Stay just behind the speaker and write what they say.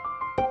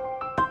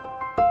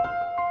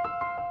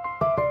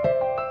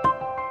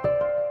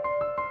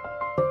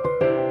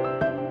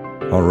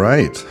All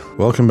right.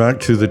 Welcome back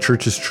to the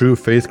Church is True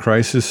Faith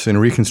Crisis and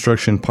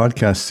Reconstruction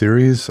podcast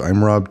series.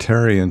 I'm Rob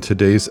Terry, and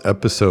today's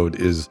episode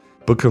is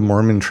Book of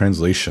Mormon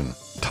translation.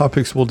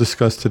 Topics we'll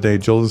discuss today: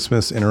 Joseph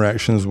Smith's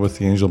interactions with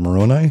the angel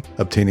Moroni,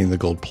 obtaining the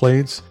gold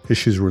plates,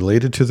 issues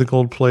related to the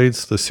gold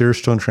plates, the Seer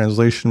Stone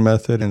translation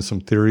method, and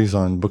some theories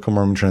on Book of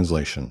Mormon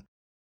translation.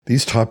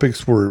 These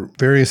topics were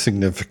very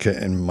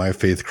significant in my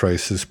faith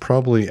crisis,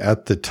 probably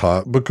at the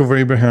top. Book of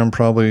Abraham,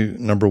 probably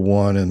number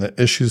one, and the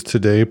issues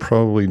today,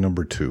 probably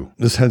number two.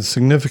 This had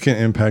significant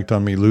impact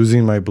on me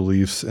losing my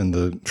beliefs in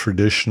the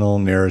traditional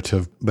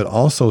narrative, but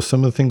also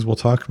some of the things we'll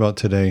talk about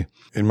today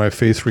in my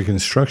faith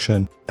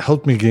reconstruction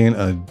helped me gain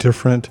a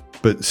different,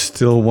 but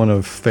still one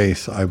of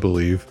faith, I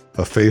believe,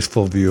 a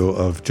faithful view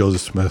of Joseph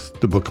Smith,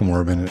 the Book of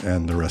Mormon,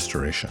 and the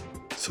Restoration.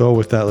 So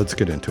with that, let's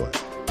get into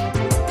it.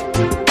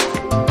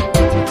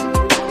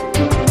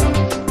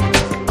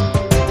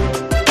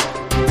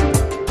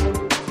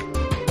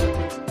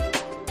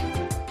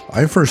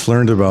 I first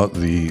learned about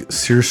the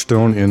Seer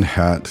Stone in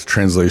Hat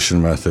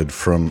translation method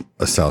from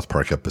a South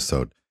Park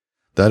episode.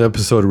 That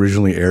episode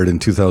originally aired in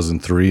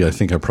 2003. I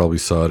think I probably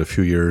saw it a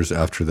few years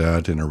after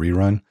that in a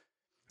rerun.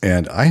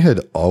 And I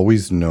had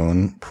always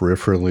known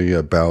peripherally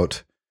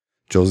about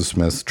Joseph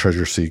Smith's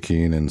treasure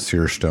seeking and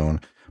Seer Stone,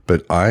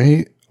 but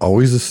I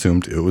always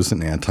assumed it was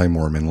an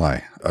anti-Mormon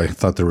lie. I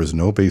thought there was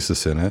no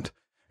basis in it,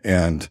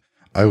 and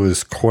I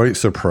was quite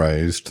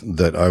surprised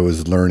that I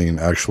was learning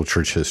actual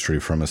church history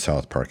from a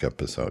South Park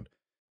episode.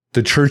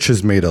 The church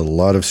has made a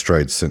lot of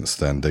strides since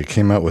then. They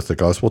came out with the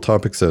Gospel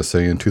Topics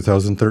essay in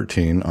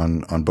 2013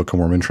 on Book of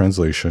Mormon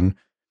translation,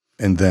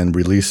 and then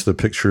released the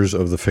pictures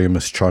of the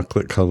famous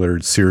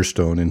chocolate-colored Seer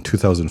Stone in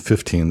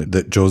 2015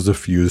 that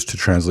Joseph used to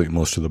translate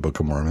most of the Book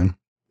of Mormon.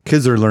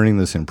 Kids are learning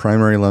this in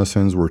primary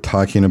lessons. We're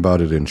talking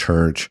about it in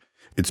church.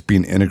 It's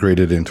being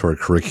integrated into our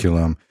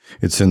curriculum.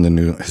 It's in the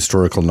new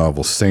historical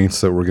novel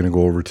Saints that we're going to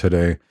go over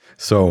today.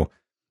 So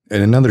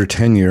in another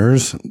 10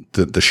 years,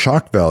 the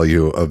shock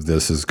value of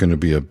this is going to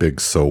be a big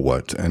so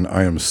what. And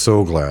I am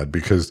so glad,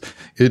 because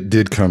it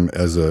did come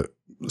as a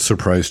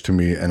surprise to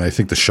me. And I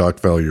think the shock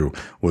value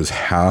was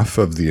half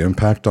of the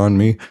impact on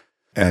me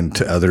and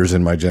to others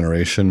in my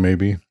generation,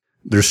 maybe.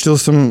 There's still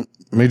some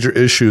major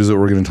issues that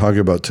we're going to talk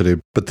about today,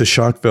 but the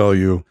shock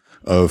value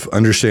of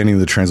understanding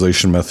the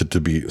translation method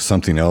to be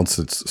something else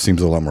that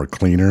seems a lot more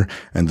cleaner,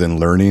 and then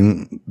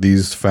learning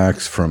these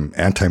facts from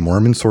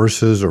anti-Mormon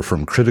sources or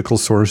from critical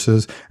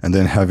sources, and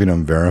then having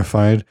them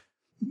verified,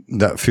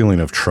 that feeling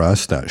of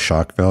trust, that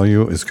shock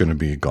value is going to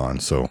be gone.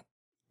 So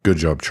good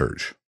job,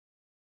 church.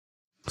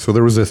 So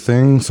there was a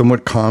thing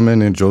somewhat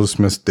common in Joseph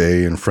Smith's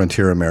day in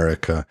frontier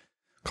America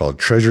called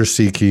treasure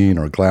seeking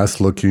or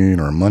glass looking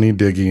or money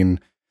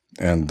digging.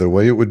 And the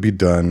way it would be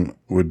done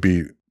would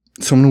be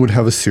someone would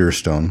have a seer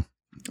stone,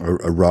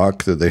 a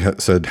rock that they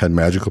said had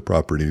magical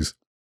properties.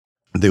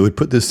 They would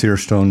put this seer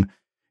stone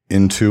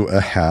into a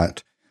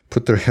hat,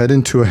 put their head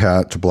into a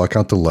hat to block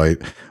out the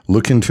light,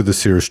 look into the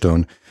seer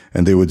stone,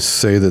 and they would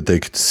say that they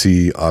could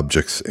see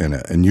objects in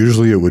it. And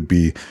usually it would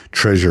be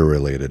treasure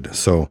related.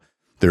 So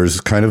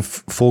there's kind of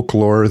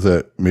folklore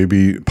that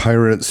maybe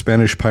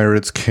Spanish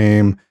pirates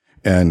came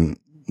and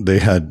they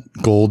had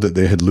gold that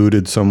they had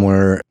looted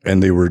somewhere,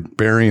 and they were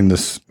burying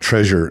this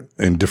treasure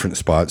in different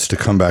spots to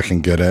come back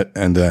and get it.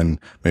 And then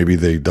maybe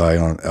they die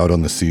out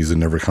on the seas and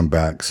never come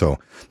back. So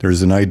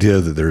there's an idea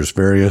that there's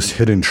various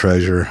hidden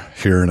treasure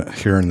here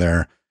and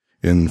there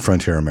in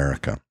frontier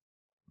America.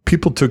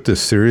 People took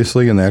this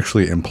seriously, and they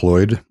actually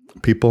employed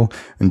people.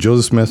 And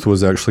Joseph Smith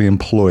was actually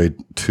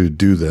employed to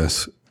do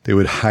this. They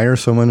would hire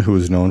someone who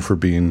was known for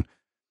being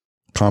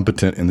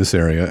competent in this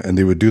area, and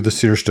they would do the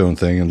Seer Stone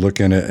thing and look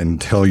in it and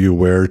tell you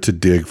where to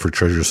dig for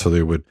treasure. So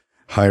they would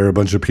hire a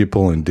bunch of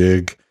people and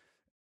dig.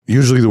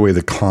 Usually the way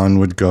the con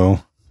would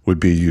go would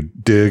be you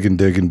dig and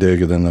dig and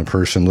dig, and then the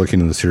person looking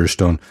in the Seer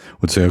Stone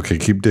would say, okay,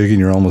 keep digging,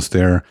 you're almost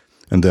there.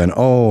 And then,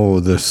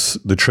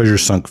 the treasure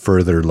sunk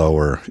further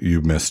lower,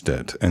 you missed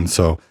it. And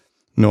so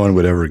no one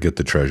would ever get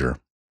the treasure.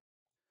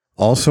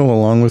 Also,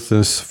 along with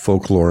this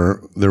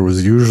folklore, there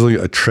was usually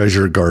a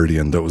treasure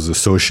guardian that was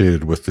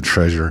associated with the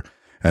treasure.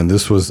 And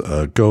this was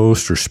a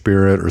ghost or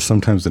spirit, or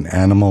sometimes an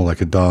animal like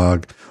a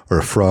dog or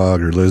a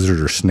frog or lizard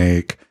or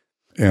snake.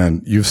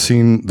 And you've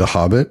seen The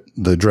Hobbit,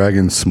 the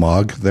dragon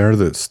Smaug there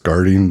that's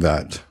guarding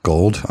that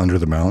gold under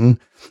the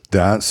mountain.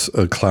 That's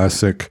a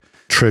classic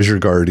treasure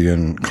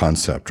guardian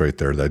concept right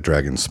there, that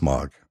dragon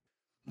Smaug.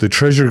 The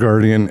treasure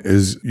guardian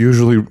is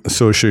usually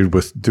associated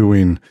with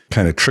doing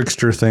kind of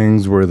trickster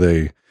things where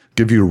they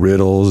give you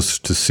riddles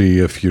to see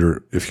if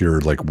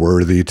you're like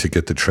worthy to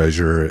get the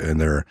treasure,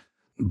 and they're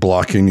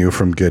blocking you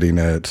from getting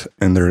it,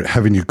 and they're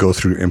having you go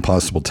through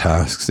impossible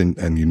tasks,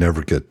 and you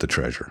never get the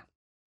treasure.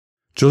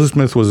 Joseph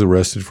Smith was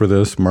arrested for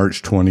this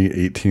March 20,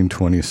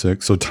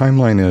 1826. So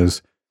timeline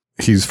is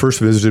he's first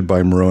visited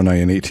by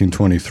Moroni in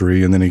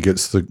 1823, and then he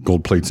gets the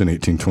gold plates in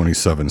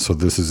 1827. So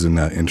this is in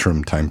that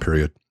interim time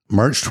period.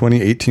 March 20,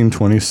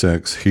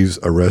 1826, he's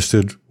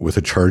arrested with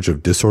a charge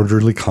of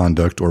disorderly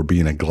conduct or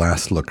being a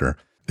glass looker.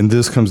 And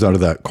this comes out of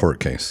that court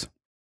case.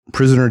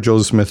 Prisoner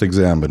Joseph Smith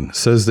examined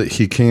says that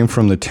he came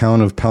from the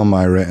town of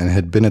Palmyra and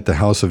had been at the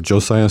house of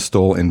Josiah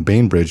Stoll in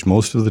Bainbridge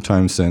most of the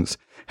time since,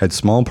 had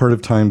small part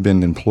of time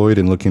been employed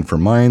in looking for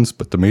mines,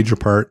 but the major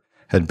part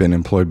had been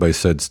employed by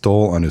said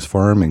Stoll on his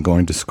farm and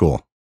going to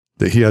school.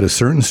 That he had a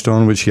certain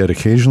stone which he had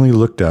occasionally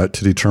looked at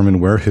to determine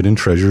where hidden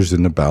treasures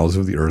in the bowels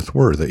of the earth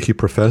were, that he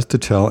professed to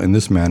tell in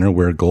this manner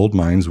where gold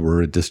mines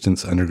were a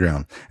distance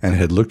underground, and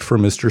had looked for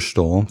Mr.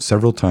 Stoll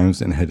several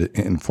times and had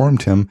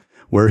informed him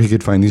where he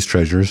could find these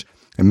treasures,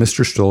 and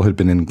Mr. Stoll had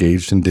been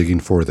engaged in digging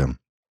for them.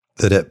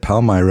 That at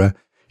Palmyra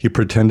he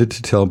pretended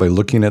to tell by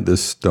looking at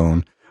this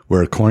stone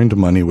where coined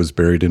money was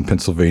buried in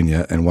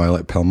Pennsylvania, and while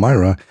at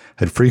Palmyra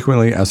had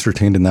frequently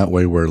ascertained in that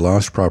way where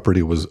lost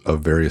property was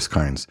of various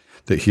kinds.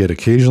 That he had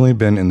occasionally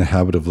been in the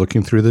habit of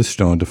looking through this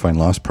stone to find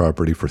lost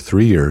property for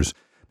 3 years,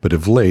 but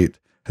of late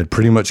had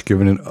pretty much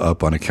given it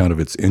up on account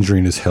of its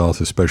injuring his health,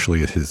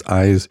 especially his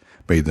eyes,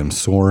 made them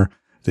sore,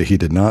 that he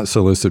did not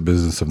solicit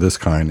business of this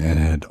kind and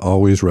had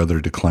always rather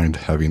declined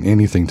having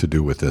anything to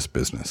do with this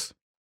business.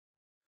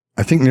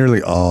 I think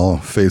nearly all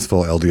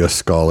faithful LDS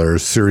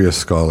scholars, serious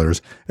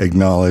scholars,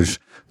 acknowledge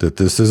that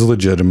this is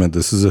legitimate,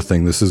 this is a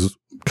thing, this is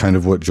kind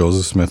of what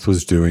Joseph Smith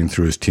was doing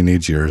through his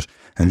teenage years,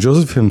 and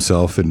Joseph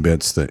himself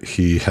admits that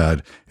he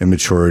had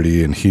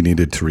immaturity and he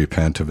needed to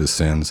repent of his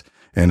sins,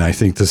 and I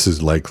think this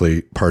is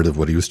likely part of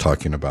what he was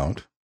talking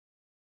about.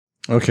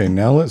 Okay,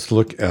 now let's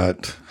look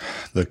at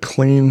the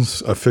clean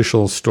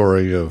official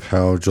story of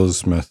how Joseph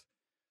Smith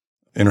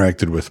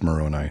interacted with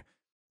Moroni.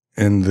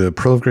 In the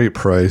Pearl of Great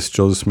Price,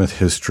 Joseph Smith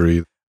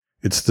History,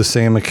 it's the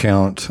same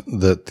account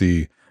that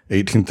the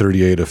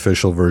 1838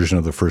 official version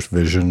of the first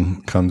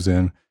vision comes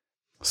in.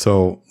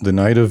 So the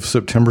night of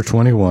September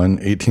 21,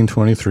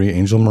 1823,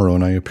 Angel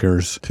Moroni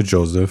appears to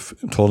Joseph,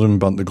 told him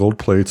about the gold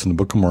plates in the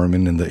Book of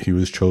Mormon and that he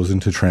was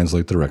chosen to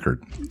translate the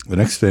record. The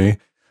next day,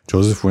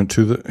 Joseph went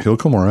to the Hill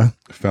Cumorah,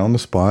 found the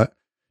spot,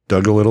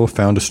 dug a little,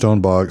 found a stone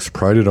box,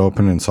 pried it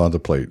open, and saw the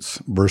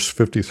plates. Verse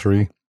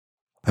 53,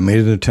 I made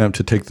an attempt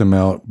to take them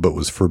out, but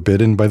was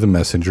forbidden by the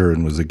messenger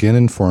and was again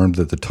informed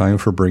that the time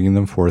for bringing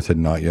them forth had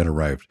not yet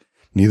arrived.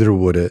 Neither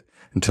would it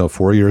until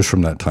 4 years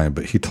from that time.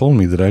 But he told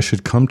me that I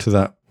should come to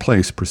that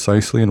place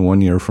precisely in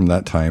 1 year from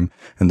that time,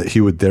 and that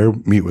he would there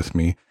meet with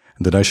me,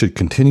 and that I should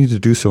continue to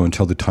do so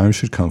until the time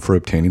should come for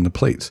obtaining the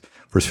plates.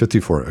 Verse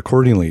 54,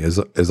 accordingly,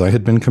 as I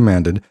had been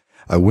commanded,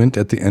 I went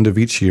at the end of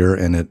each year,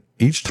 and at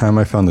each time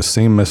I found the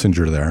same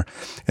messenger there,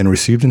 and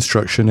received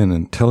instruction and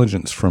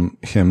intelligence from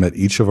him at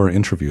each of our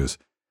interviews,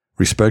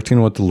 respecting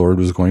what the Lord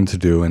was going to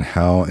do and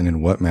how and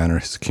in what manner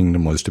his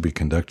kingdom was to be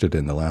conducted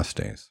in the last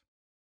days.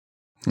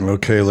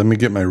 Okay, let me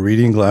get my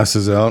reading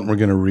glasses out. We're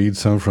going to read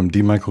some from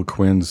D. Michael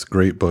Quinn's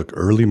great book,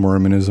 Early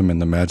Mormonism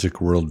and the Magic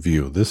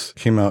Worldview. This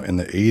came out in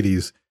the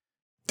 80s.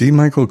 D.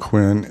 Michael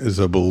Quinn is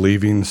a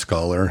believing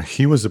scholar.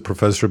 He was a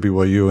professor at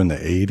BYU in the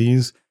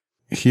 80s.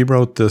 He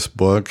wrote this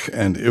book,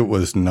 and it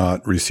was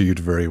not received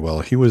very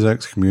well. He was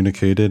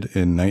excommunicated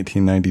in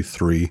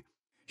 1993.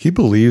 He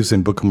believes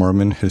in Book of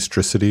Mormon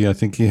historicity. I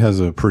think he has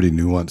a pretty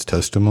nuanced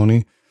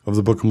testimony of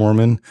the Book of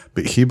Mormon,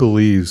 but he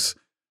believes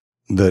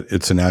that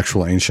it's an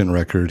actual ancient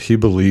record. He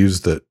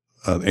believes that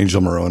Angel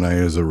Moroni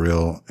is a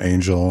real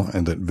angel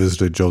and that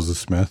visited Joseph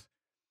Smith.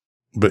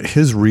 But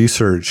his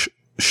research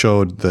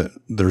showed that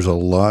there's a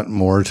lot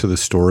more to the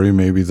story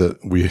maybe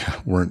that we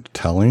weren't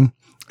telling.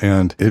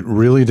 And it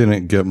really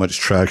didn't get much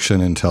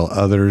traction until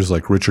others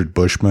like Richard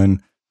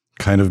Bushman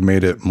kind of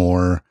made it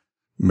more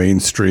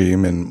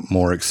mainstream and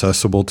more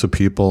accessible to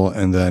people.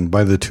 And then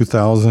by the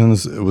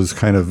 2000s, it was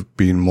kind of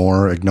being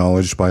more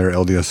acknowledged by our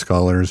LDS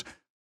scholars.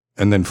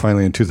 And then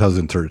finally in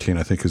 2013,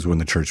 I think is when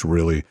the church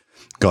really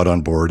got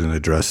on board and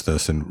addressed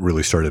this and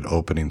really started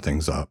opening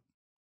things up.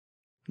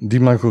 D.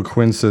 Michael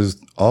Quinn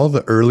says all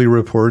the early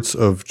reports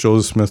of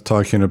Joseph Smith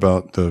talking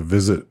about the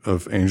visit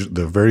of Angel,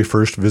 the very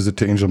first visit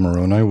to Angel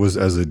Moroni was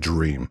as a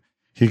dream.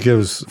 He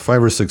gives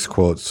 5 or 6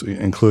 quotes,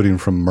 including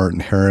from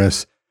Martin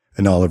Harris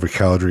and Oliver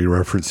Cowdery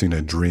referencing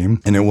a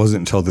dream. And it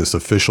wasn't until this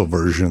official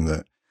version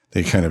that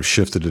they kind of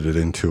shifted it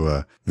into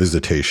a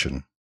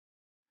visitation.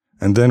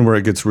 And then where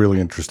it gets really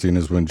interesting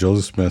is when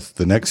Joseph Smith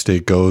the next day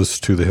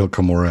goes to the Hill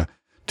Cumorah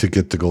to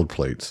get the gold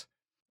plates.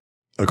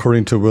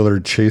 According to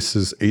Willard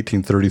Chase's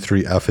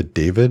 1833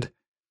 affidavit,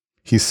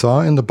 he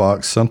saw in the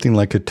box something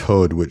like a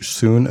toad which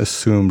soon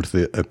assumed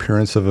the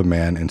appearance of a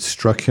man and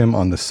struck him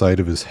on the side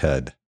of his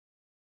head.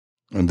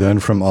 And then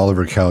from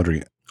Oliver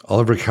Cowdery.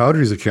 Oliver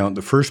Cowdery's account,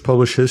 the first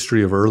published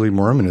history of early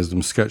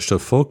Mormonism, sketched a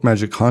folk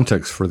magic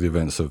context for the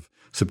events of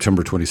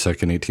September 22,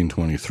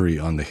 1823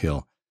 on the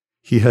Hill.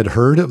 He had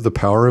heard of the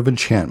power of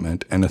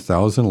enchantment and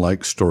 1,000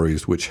 like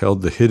stories which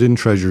held the hidden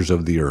treasures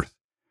of the earth.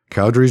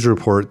 Cowdery's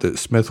report that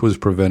Smith was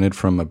prevented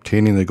from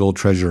obtaining the gold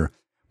treasure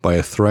by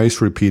a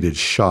thrice-repeated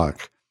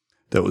shock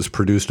that was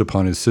produced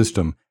upon his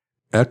system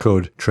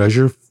echoed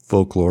treasure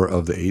folklore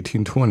of the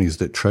 1820s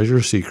that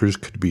treasure seekers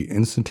could be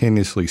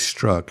instantaneously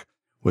struck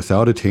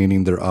without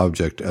attaining their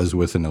object as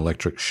with an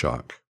electric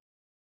shock.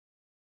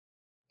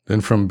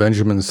 Then from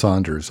Benjamin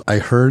Saunders, I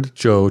heard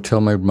Joe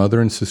tell my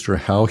mother and sister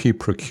how he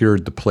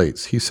procured the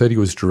plates. He said he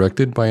was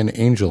directed by an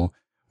angel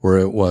where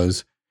it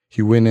was,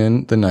 he went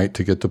in the night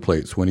to get the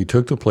plates. When he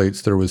took the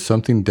plates, there was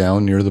something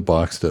down near the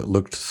box that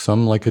looked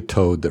some like a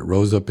toad that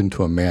rose up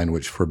into a man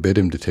which forbid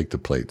him to take the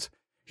plates.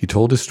 He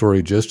told his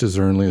story just as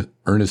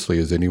earnestly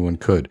as anyone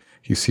could.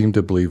 He seemed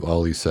to believe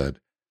all he said.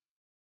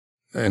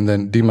 And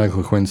then D.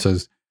 Michael Quinn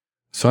says,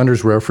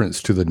 Saunders'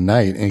 reference to the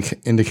night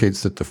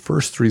indicates that the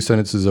first 3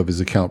 sentences of his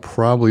account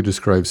probably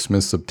describe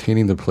Smith's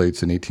obtaining the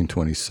plates in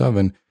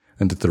 1827,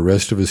 and that the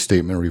rest of his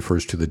statement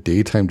refers to the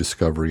daytime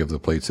discovery of the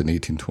plates in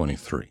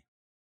 1823.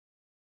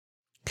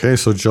 Okay,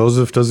 so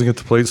Joseph doesn't get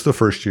the plates the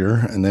first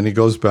year, and then he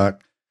goes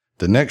back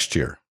the next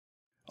year.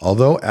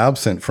 Although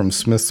absent from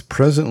Smith's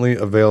presently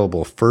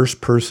available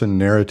first-person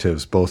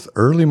narratives, both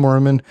early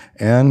Mormon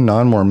and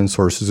non-Mormon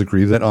sources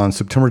agree that on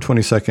September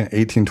 22,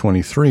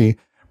 1823,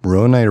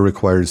 Moroni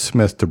required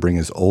Smith to bring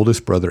his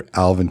oldest brother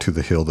Alvin to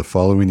the hill the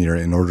following year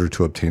in order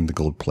to obtain the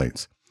gold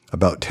plates.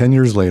 About 10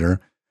 years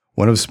later,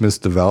 one of Smith's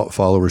devout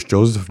followers,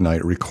 Joseph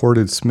Knight,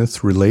 recorded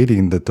Smith's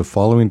relating that the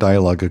following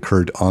dialogue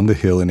occurred on the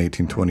hill in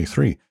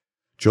 1823.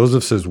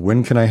 Joseph says,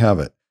 "When can I have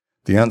it?"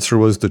 The answer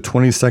was the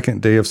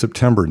 22nd day of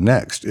September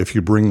next, if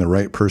you bring the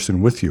right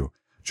person with you.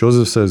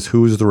 Joseph says,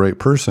 "Who is the right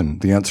person?"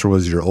 The answer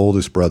was your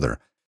oldest brother.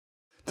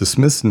 The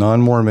Smith's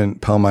non-Mormon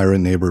Palmyra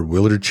neighbor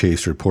Willard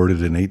Chase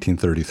reported in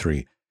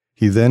 1833.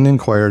 He then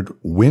inquired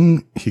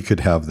when he could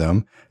have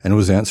them, and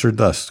was answered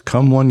thus,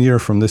 "Come 1 year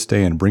from this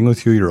day and bring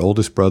with you your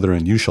oldest brother,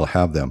 and you shall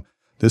have them."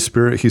 This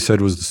spirit, he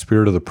said, was the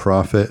spirit of the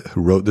prophet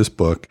who wrote this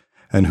book,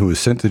 and who was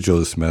sent to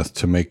Joseph Smith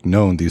to make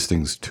known these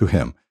things to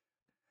him.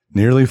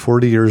 Nearly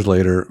 40 years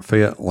later,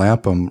 Fayette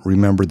Lapham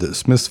remembered that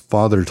Smith's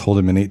father told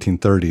him in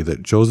 1830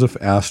 that Joseph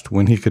asked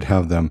when he could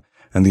have them,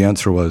 and the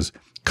answer was,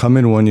 "Come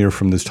in 1 year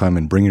from this time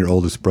and bring your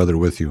oldest brother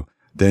with you,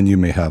 then you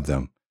may have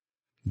them."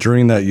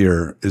 During that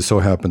year, it so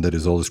happened that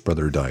his oldest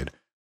brother died.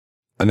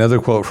 Another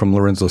quote from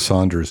Lorenzo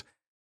Saunders,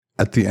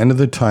 "At the end of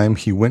the time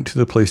he went to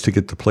the place to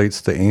get the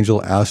plates, the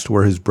angel asked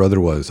where his brother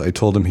was. I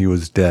told him he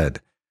was dead."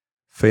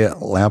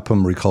 Fayette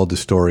Lapham recalled the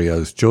story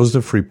as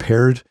Joseph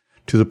repaired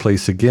to the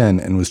place again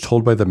and was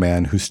told by the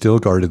man who still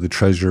guarded the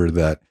treasure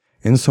that,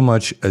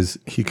 insomuch as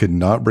he could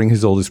not bring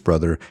his oldest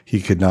brother,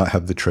 he could not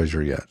have the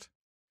treasure yet.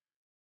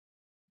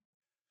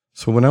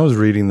 So when I was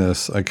reading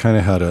this, I kind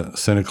of had a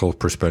cynical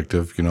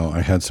perspective.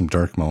 I had some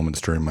dark moments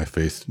during my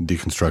faith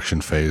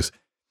deconstruction phase,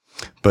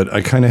 but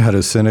I kind of had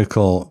a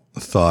cynical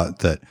thought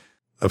that,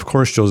 of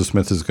course, Joseph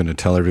Smith is going to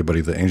tell everybody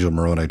that Angel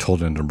Moroni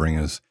told him to bring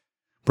his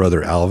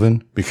brother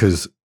Alvin,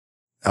 because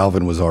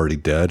Alvin was already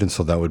dead, and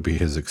so that would be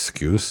his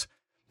excuse.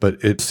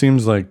 But it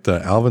seems like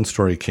the Alvin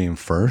story came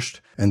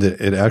first, and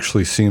that it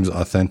actually seems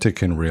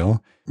authentic and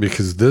real,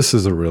 because this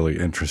is a really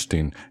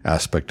interesting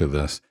aspect of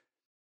this.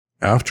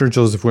 After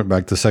Joseph went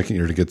back the second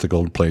year to get the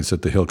gold plates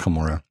at the Hill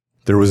Cumorah,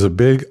 there was a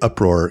big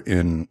uproar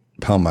in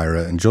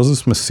Palmyra, and Joseph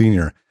Smith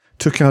Sr.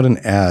 took out an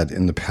ad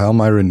in the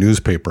Palmyra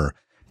newspaper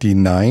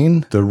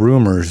denying the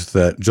rumors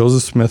that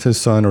Joseph Smith, his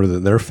son, or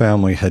that their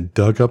family had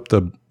dug up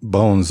the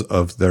bones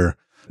of their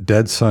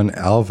dead son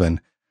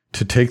Alvin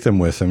to take them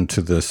with him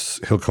to this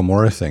Hill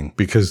Cumorah thing,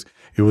 because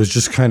it was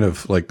just kind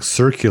of like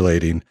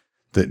circulating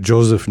that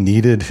Joseph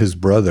needed his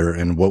brother,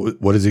 and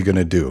what is he going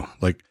to do?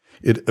 Like,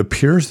 it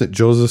appears that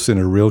Joseph's in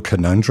a real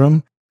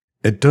conundrum.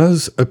 It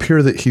does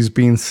appear that he's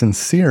being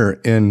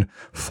sincere in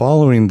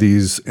following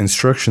these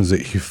instructions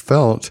that he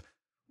felt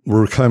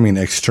were coming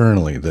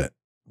externally, that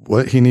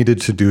what he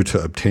needed to do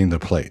to obtain the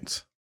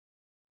plates.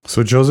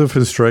 So Joseph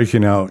is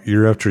striking out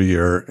year after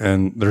year,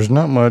 and there's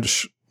not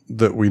much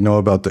that we know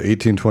about the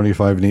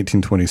 1825 and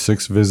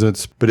 1826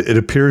 visits, but it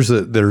appears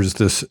that there's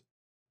this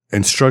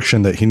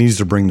instruction that he needs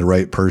to bring the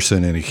right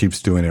person, and he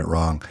keeps doing it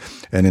wrong.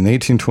 And in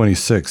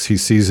 1826, he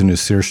sees in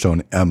his seer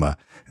stone Emma,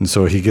 and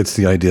so he gets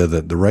the idea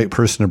that the right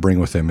person to bring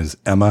with him is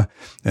Emma,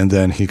 and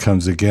then he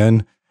comes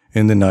again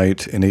in the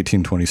night in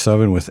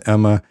 1827 with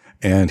Emma,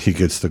 and he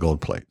gets the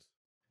gold plate.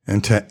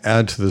 And to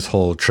add to this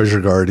whole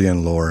treasure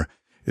guardian lore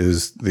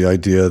is the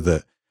idea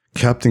that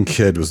Captain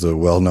Kidd was the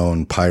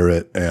well-known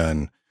pirate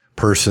and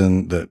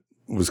person that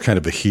was kind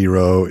of a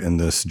hero in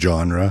this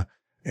genre.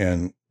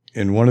 And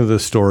in one of the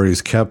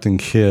stories, Captain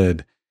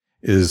Kidd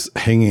is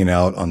hanging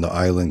out on the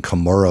island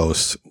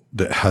Comoros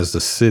that has the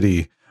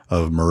city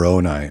of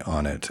Moroni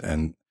on it.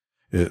 And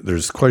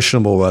there's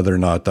questionable whether or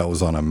not that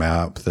was on a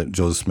map that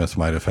Joseph Smith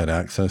might have had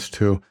access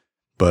to,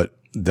 but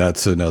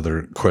that's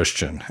another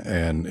question.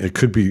 And it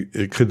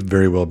could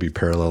very well be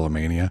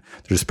parallelomania.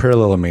 There's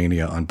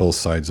parallelomania on both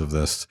sides of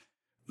this.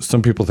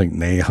 Some people think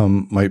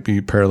Nahum might be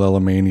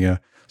parallelomania.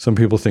 Some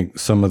people think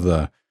some of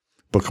the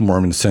Book of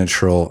Mormon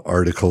Central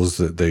articles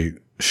that they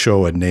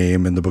show a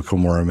name in the Book of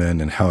Mormon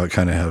and how it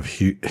kind of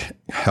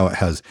how it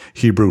has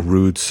Hebrew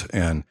roots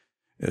and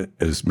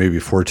is maybe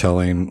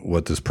foretelling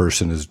what this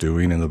person is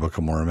doing in the Book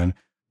of Mormon.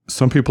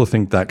 Some people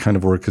think that kind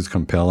of work is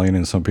compelling,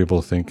 and some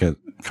people think it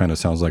kind of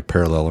sounds like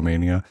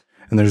parallelomania.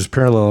 And there's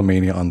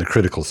parallelomania on the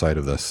critical side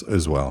of this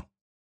as well.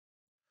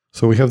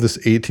 So we have this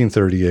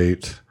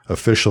 1838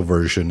 official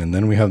version, and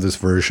then we have this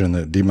version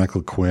that D.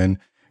 Michael Quinn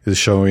is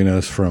showing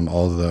us from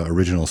all the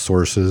original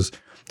sources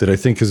that I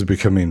think is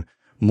becoming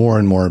more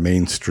and more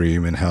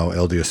mainstream in how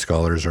LDS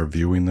scholars are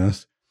viewing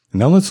this.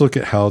 Now let's look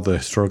at how the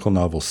historical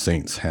novel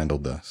Saints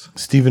handled this.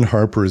 Stephen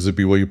Harper is a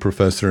BYU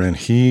professor, and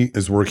he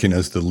is working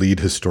as the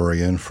lead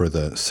historian for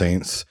the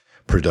Saints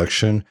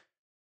production.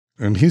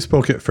 And he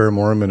spoke at Fair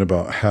Mormon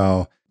about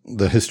how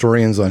the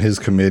historians on his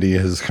committee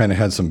has kind of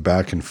had some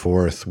back and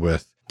forth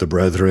with the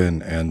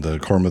Brethren and the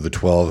Quorum of the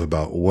 12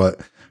 about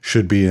what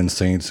should be in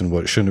Saints and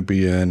what shouldn't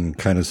be in,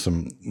 kind of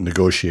some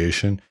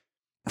negotiation.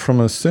 From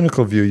a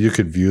cynical view, you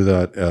could view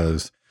that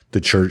as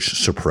the church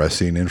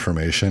suppressing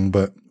information,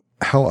 but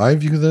how I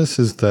view this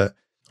is that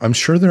I'm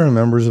sure there are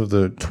members of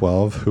the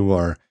 12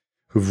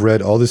 who've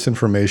read all this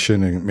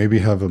information and maybe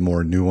have a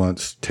more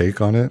nuanced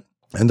take on it.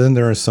 And then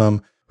there are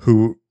some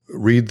who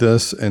read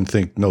this and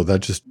think, no, that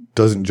just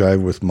doesn't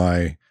jive with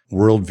my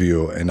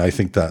worldview. And I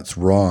think that's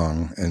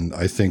wrong. And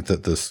I think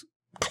that this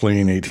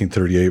clean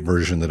 1838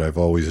 version that I've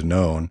always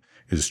known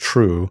is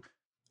true.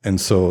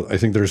 And so I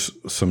think there's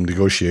some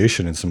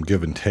negotiation and some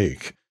give and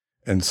take.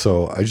 And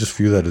so I just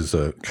view that as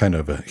a kind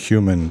of a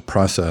human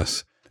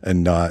process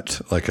and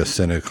not like a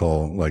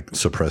cynical, like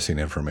suppressing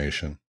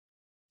information.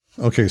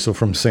 Okay, so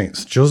from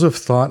Saints, Joseph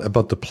thought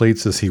about the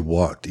plates as he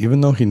walked. Even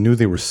though he knew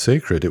they were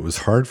sacred, it was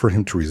hard for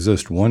him to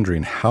resist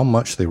wondering how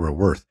much they were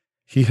worth.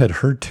 He had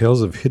heard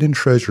tales of hidden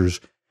treasures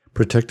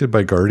protected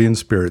by guardian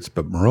spirits,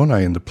 but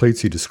Moroni and the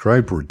plates he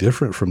described were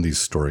different from these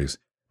stories.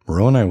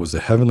 Moroni was a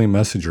heavenly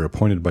messenger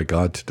appointed by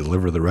God to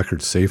deliver the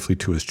record safely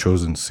to his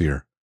chosen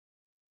seer.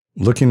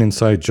 Looking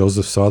inside,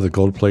 Joseph saw the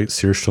gold plate,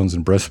 seer stones,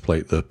 and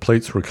breastplate. The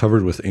plates were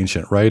covered with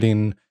ancient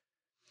writing.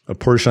 A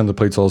portion of the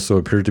plates also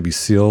appeared to be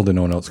sealed and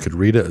no one else could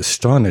read it.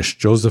 Astonished,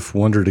 Joseph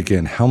wondered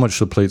again how much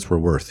the plates were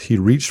worth. He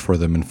reached for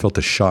them and felt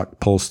a shock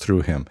pulse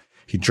through him.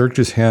 He jerked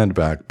his hand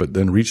back, but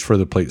then reached for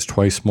the plates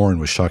twice more and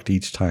was shocked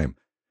each time.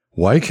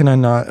 "Why can I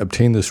not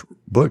obtain this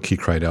book?" he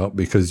cried out.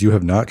 "Because you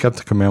have not kept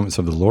the commandments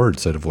of the Lord,"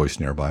 said a voice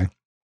nearby.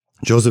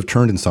 Joseph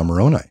turned and saw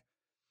Moroni.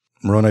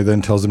 Moroni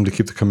then tells him to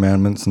keep the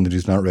commandments and that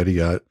he's not ready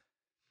yet.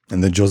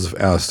 And then Joseph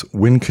asked,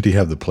 when could he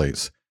have the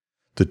plates?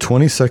 "The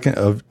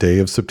 22nd day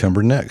of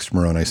September next,"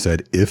 Moroni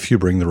said, "if you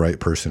bring the right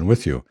person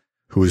with you."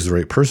 "Who is the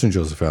right person?"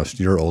 Joseph asked.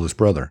 "Your oldest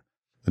brother."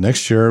 The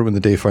next year, when the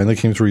day finally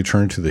came to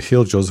return to the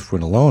hill, Joseph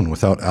went alone.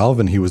 Without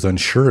Alvin, he was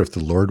unsure if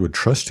the Lord would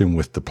trust him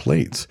with the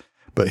plates,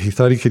 but he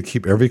thought he could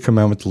keep every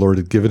commandment the Lord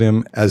had given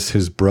him as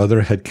his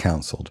brother had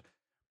counseled.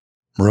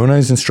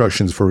 Moroni's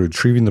instructions for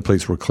retrieving the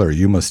plates were clear.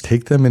 "You must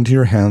take them into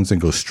your hands and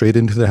go straight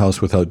into the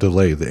house without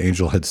delay," the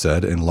angel had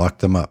said, and lock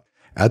them up.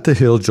 At the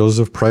hill,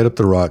 Joseph pried up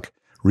the rock,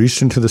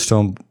 reached into the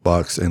stone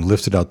box, and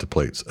lifted out the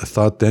plates. A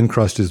thought then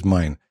crossed his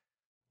mind.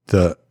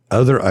 The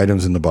other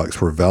items in the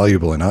box were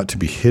valuable and ought to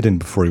be hidden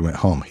before he went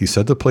home. He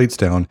set the plates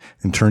down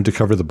and turned to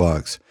cover the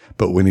box,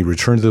 but when he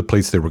returned to the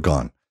plates, they were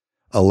gone.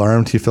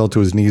 Alarmed, he fell to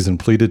his knees and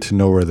pleaded to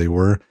know where they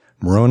were.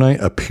 Moroni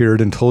appeared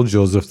and told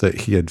Joseph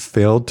that he had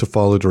failed to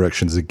follow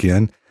directions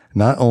again.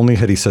 Not only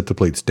had he set the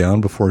plates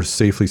down before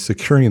safely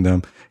securing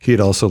them, he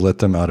had also let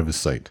them out of his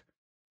sight.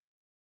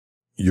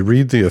 You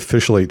read the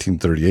official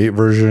 1838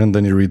 version,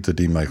 then you read the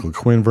D. Michael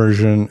Quinn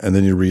version, and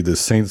then you read the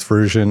Saints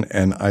version,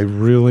 and I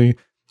really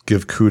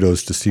give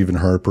kudos to Stephen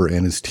Harper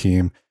and his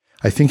team.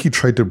 I think he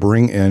tried to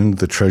bring in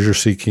the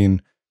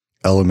treasure-seeking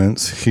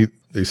elements.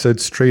 They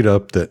said straight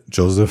up that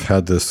Joseph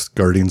had this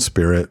guardian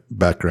spirit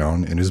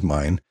background in his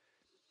mind,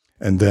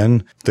 and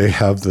then they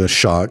have the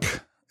shock,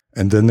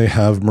 and then they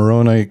have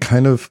Moroni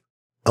kind of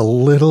a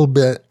little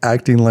bit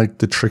acting like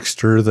the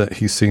trickster that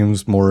he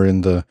seems more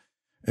in the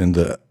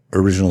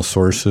original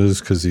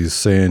sources, because he's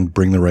saying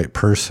bring the right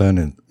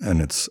person,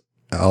 and it's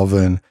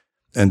Alvin.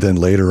 And then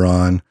later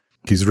on,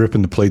 he's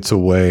ripping the plates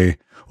away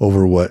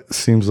over what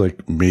seems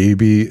like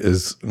maybe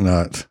is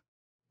not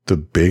the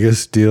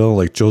biggest deal.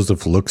 Like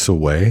Joseph looks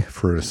away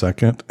for a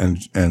second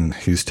and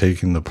he's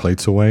taking the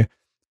plates away.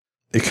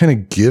 It kind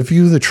of give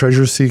you the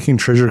treasure seeking,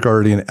 treasure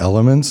guardian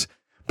elements,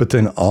 but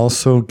then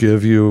also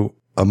give you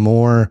a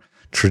more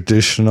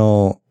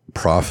traditional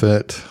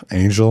prophet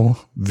angel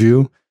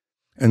view.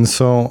 And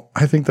so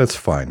I think that's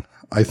fine.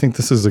 I think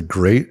this is a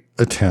great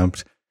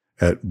attempt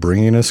at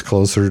bringing us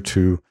closer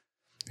to,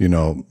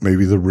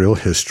 maybe the real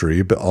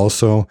history, but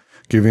also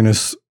giving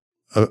us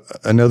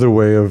another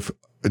way of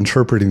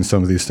interpreting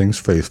some of these things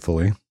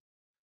faithfully.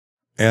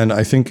 And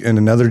I think in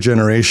another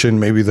generation,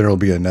 maybe there'll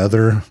be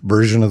another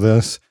version of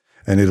this,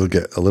 and it'll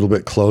get a little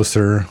bit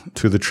closer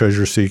to the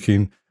treasure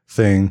seeking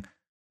thing.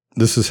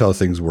 This is how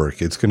things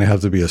work. It's going to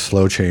have to be a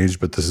slow change,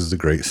 but this is a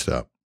great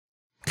step.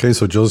 Okay,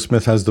 so Joseph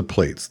Smith has the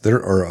plates.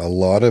 There are a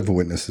lot of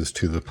witnesses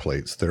to the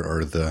plates. There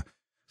are the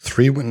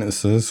 3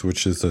 witnesses,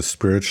 which is a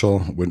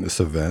spiritual witness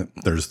event.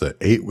 There's the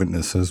 8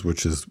 witnesses,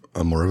 which is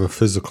more of a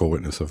physical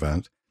witness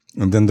event.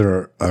 And then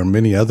there are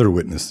many other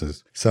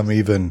witnesses, some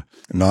even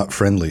not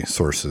friendly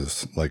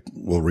sources, like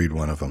we'll read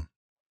one of them.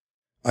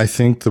 I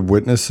think the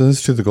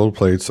witnesses to the gold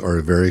plates are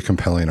a very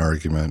compelling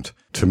argument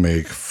to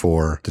make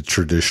for the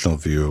traditional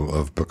view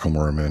of Book of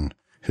Mormon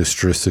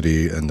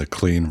historicity and the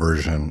clean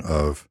version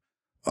of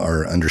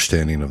our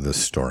understanding of this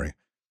story.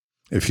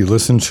 If you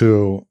listen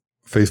to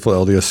faithful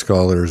LDS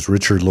scholars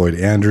Richard Lloyd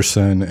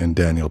Anderson and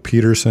Daniel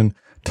Peterson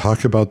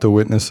talk about the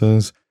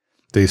witnesses.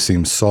 They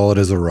seemed solid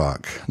as a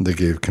rock. They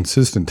gave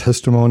consistent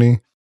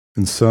testimony,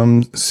 and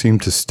some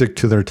seemed to stick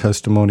to their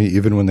testimony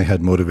even when they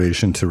had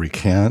motivation to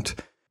recant,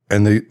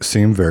 and they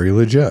seemed very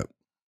legit.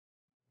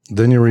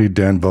 Then you read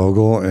Dan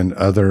Vogel and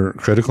other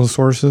critical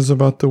sources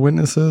about the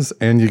witnesses,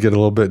 and you get a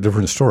little bit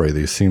different story.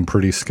 They seem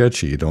pretty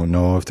sketchy. You don't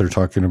know if they're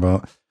talking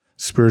about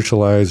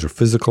spiritual eyes or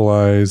physical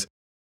eyes.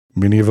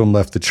 Many of them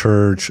left the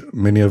church.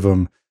 Many of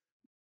them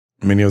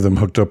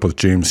hooked up with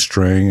James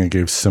Strang and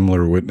gave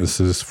similar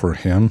witnesses for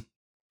him.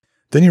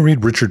 Then you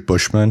read Richard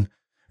Bushman,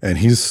 and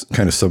he's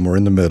kind of somewhere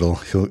in the middle.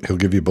 He'll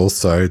give you both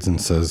sides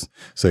and say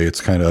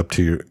it's kind of up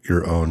to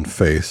your own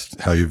faith,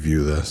 how you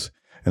view this.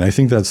 And I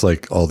think that's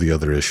like all the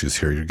other issues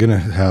here. You're going to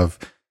have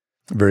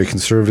very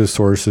conservative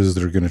sources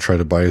that are going to try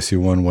to bias you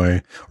one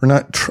way, or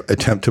not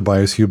attempt to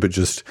bias you, but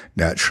just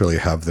naturally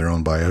have their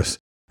own bias.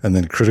 And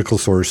then critical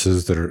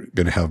sources that are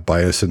going to have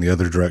bias in the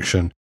other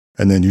direction.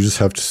 And then you just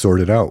have to sort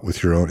it out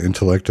with your own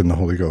intellect and the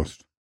Holy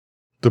Ghost.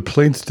 The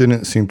plates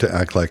didn't seem to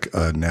act like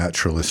a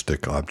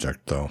naturalistic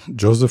object, though.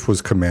 Joseph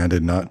was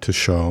commanded not to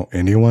show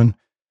anyone.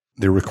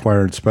 They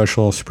required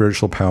special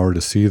spiritual power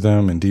to see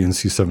them. In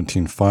D&C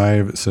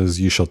 17:5, it says,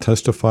 "Ye shall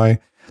testify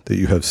that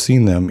you have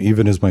seen them,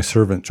 even as my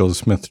servant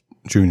Joseph Smith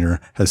Jr.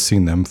 has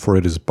seen them, for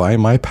it is by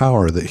my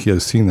power that he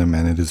has seen them,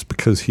 and it is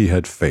because he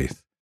had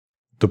faith."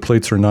 The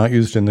plates are not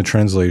used in the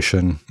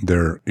translation.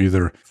 They're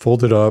either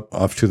folded up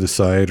off to the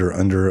side or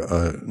under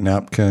a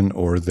napkin,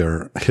 or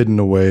they're hidden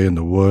away in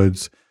the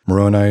woods.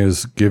 Moroni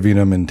is giving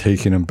them and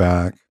taking them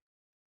back.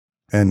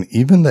 And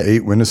even the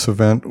 8 witness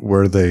event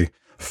where they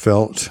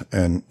felt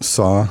and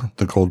saw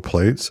the gold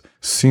plates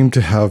seemed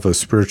to have a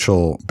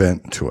spiritual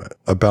bent to it.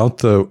 About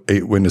the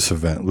 8 witness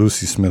event,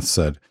 Lucy Smith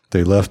said,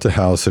 "They left the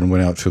house and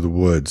went out to the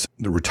woods.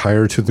 They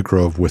retired to the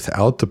grove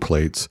without the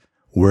plates,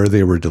 where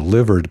they were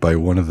delivered by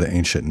one of the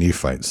ancient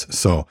Nephites."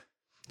 So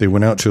they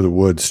went out to the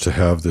woods to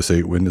have this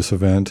 8 witness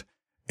event,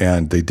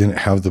 and they didn't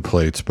have the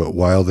plates, but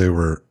while they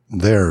were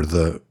there,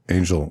 the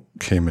angel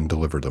came and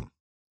delivered them.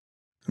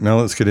 Now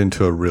let's get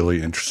into a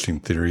really interesting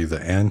theory, the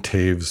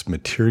Antaves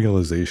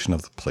materialization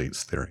of the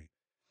plates theory.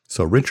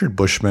 So Richard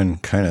Bushman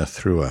kind of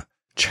threw a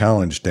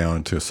challenge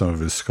down to some of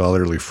his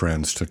scholarly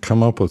friends to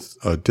come up with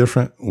a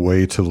different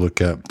way to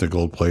look at the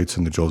gold plates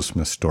in the Joseph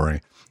Smith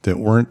story that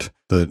weren't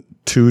the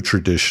 2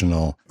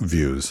 traditional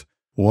views.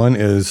 One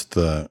is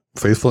the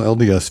faithful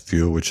LDS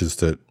view, which is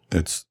that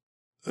it's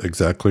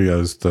exactly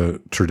as the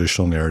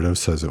traditional narrative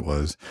says it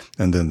was.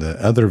 And then the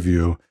other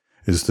view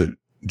is that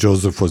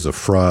Joseph was a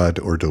fraud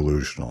or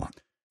delusional.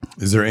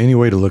 Is there any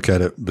way to look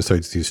at it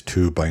besides these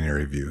 2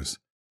 binary views?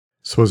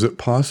 So is it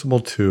possible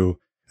to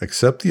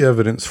accept the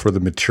evidence for the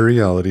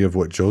materiality of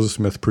what Joseph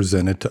Smith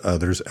presented to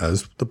others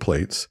as the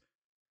plates,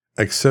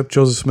 accept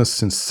Joseph Smith's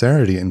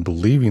sincerity in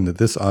believing that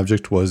this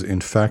object was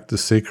in fact the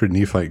sacred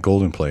Nephite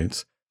golden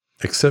plates,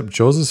 accept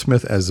Joseph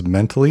Smith as a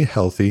mentally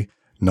healthy,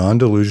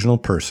 non-delusional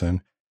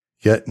person,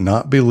 yet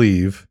not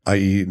believe,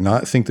 i.e.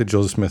 not think that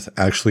Joseph Smith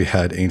actually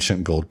had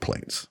ancient gold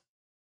plates?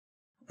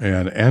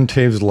 And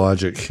Antave's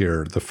logic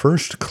here, the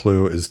first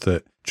clue is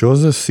that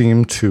Joseph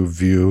seemed to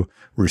view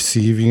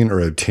receiving or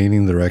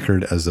obtaining the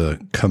record as a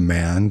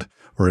command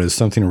or as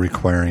something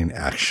requiring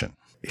action.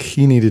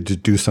 He needed to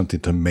do something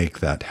to make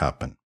that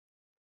happen.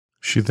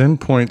 She then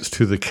points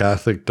to the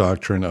Catholic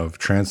doctrine of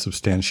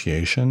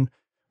transubstantiation,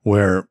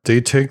 where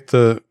they take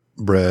the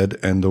bread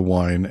and the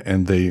wine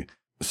and they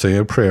say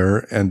a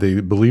prayer and they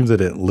believe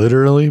that it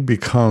literally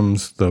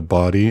becomes the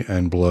body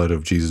and blood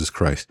of Jesus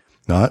Christ.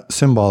 Not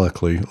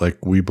symbolically,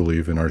 like we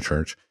believe in our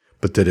church,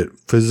 but that it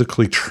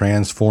physically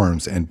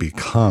transforms and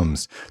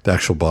becomes the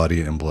actual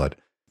body and blood.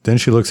 Then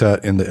she looks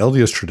at, in the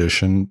LDS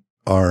tradition,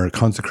 our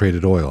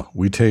consecrated oil.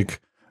 We take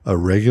a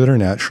regular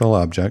natural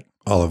object,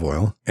 olive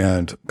oil,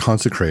 and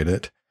consecrate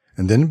it,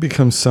 and then it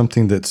becomes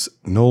something that's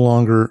no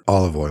longer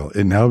olive oil.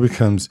 It now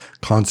becomes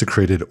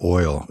consecrated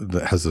oil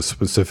that has a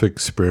specific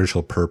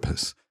spiritual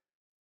purpose.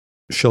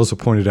 She also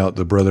pointed out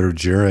the brother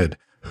Jared,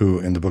 who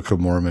in the Book of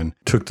Mormon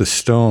took the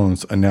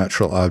stones, a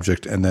natural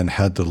object, and then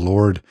had the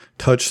Lord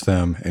touch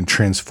them and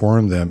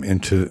transform them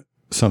into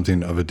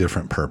something of a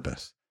different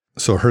purpose.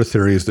 So her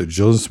theory is that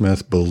Joseph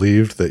Smith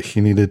believed that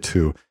he needed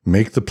to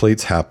make the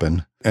plates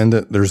happen, and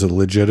that there's a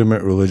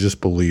legitimate religious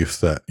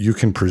belief that you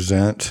can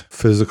present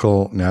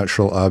physical,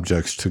 natural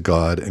objects to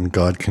God, and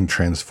God can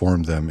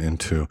transform them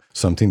into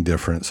something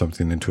different,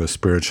 something into a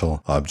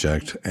spiritual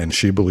object. And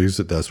she believes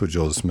that that's what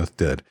Joseph Smith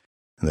did,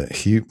 and that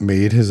he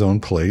made his own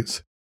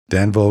plates.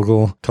 Dan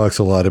Vogel talks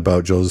a lot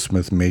about Joseph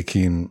Smith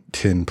making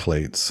tin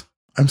plates.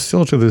 I'm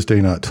still to this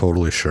day not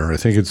totally sure. I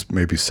think it's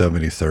maybe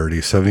 70-30,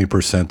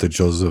 70% that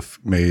Joseph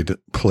made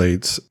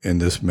plates in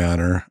this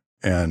manner,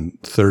 and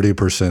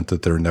 30%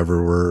 that there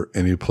never were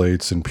any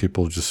plates and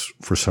people just,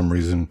 for some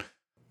reason,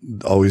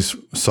 always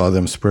saw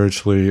them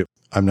spiritually.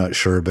 I'm not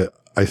sure, but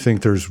I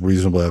think there's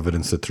reasonable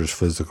evidence that there's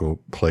physical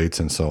plates,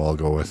 and so I'll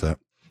go with it.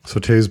 So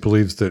Taves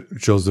believes that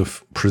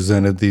Joseph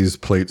presented these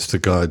plates to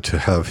God to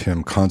have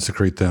him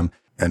consecrate them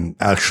and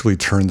actually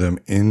turn them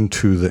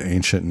into the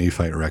ancient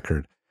Nephite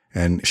record.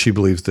 And she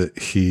believes that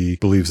he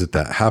believes that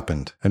that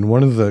happened. And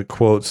one of the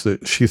quotes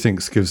that she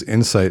thinks gives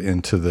insight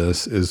into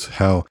this is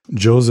how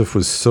Joseph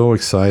was so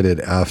excited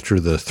after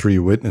the three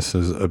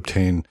witnesses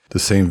obtained the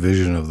same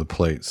vision of the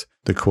plates.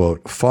 The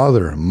quote,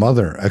 "Father,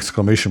 mother,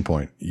 exclamation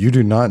point. You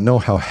do not know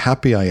how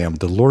happy I am.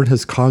 The Lord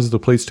has caused the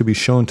plates to be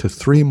shown to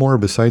three more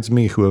besides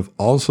me who have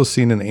also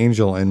seen an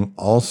angel and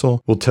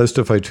also will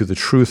testify to the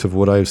truth of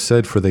what I have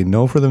said, for they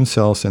know for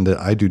themselves and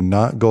that I do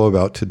not go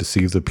about to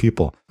deceive the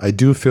people. I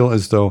do feel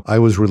as though I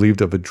was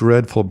relieved of a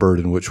dreadful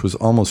burden, which was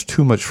almost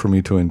too much for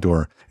me to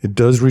endure. It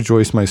does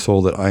rejoice my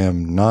soul that I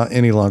am not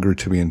any longer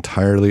to be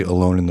entirely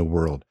alone in the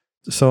world."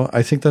 So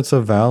I think that's a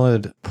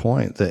valid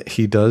point, that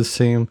he does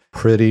seem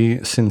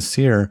pretty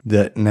sincere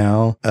that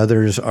now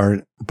others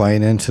are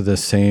buying into the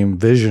same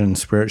vision,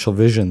 spiritual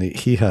vision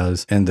that he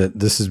has, and that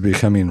this is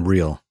becoming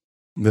real.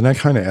 Then I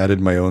kind of added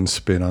my own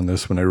spin on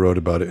this when I wrote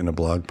about it in a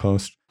blog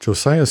post.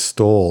 Josiah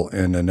Stoll,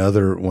 in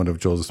another one of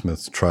Joseph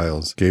Smith's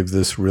trials, gave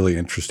this really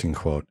interesting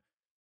quote.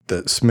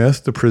 That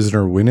Smith, the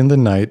prisoner, went in the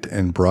night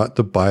and brought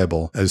the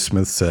Bible, as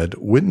Smith said.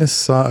 Witness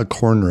saw a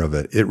corner of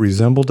it. It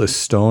resembled a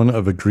stone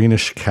of a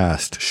greenish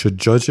cast, should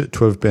judge it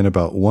to have been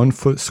about 1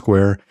 foot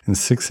square and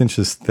 6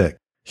 inches thick.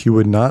 He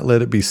would not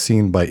let it be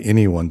seen by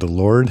anyone. The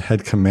Lord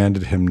had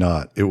commanded him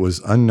not. It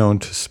was unknown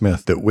to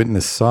Smith that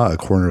witness saw a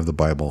corner of the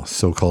Bible,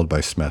 so called by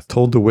Smith.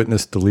 Told the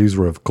witness the leaves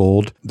were of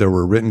gold. There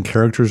were written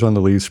characters on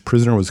the leaves.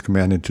 Prisoner was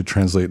commanded to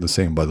translate the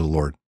same by the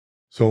Lord.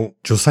 So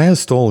Josiah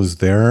Stoll is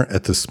there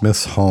at the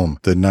Smith's home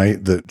the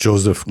night that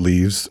Joseph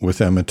leaves with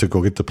Emma to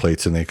go get the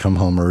plates, and they come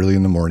home early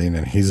in the morning,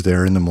 and he's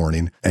there in the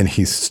morning, and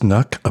he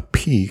snuck a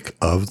peek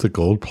of the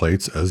gold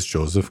plates as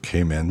Joseph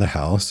came in the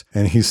house,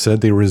 and he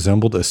said they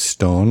resembled a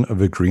stone of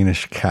a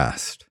greenish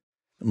cast.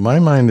 My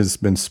mind has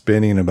been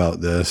spinning about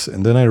this,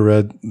 and then I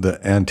read the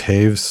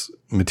Antaves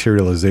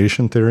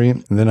materialization theory,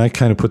 and then I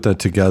kind of put that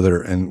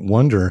together and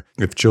wonder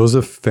if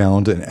Joseph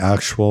found an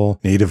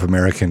actual Native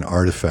American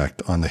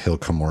artifact on the Hill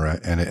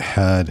Cumorah, and it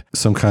had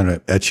some kind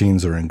of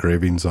etchings or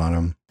engravings on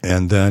them,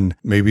 and then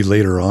maybe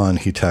later on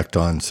he tacked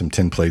on some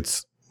tin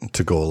plates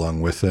to go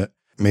along with it.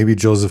 Maybe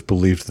Joseph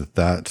believed that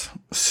that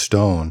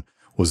stone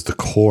was the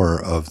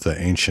core of the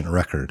ancient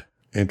record.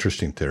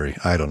 Interesting theory.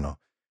 I don't know.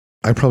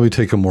 I probably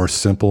take a more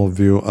simple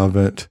view of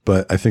it,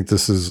 but I think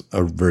this is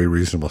a very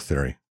reasonable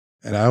theory.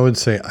 And I would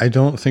say, I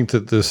don't think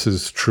that this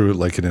is true,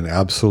 like in an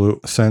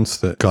absolute sense,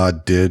 that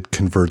God did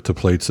convert the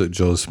plates that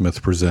Joseph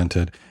Smith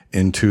presented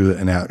into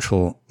an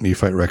actual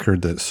Nephite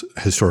record that's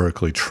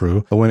historically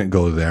true. I wouldn't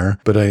go there,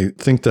 but I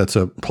think that's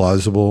a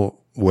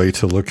plausible way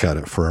to look at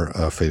it for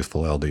a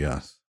faithful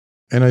LDS.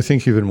 And I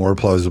think even more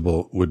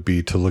plausible would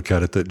be to look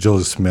at it that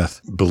Joseph Smith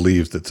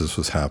believed that this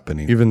was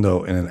happening, even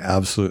though in an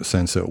absolute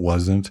sense it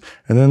wasn't.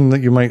 And then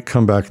that you might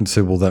come back and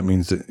say, well, that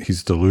means that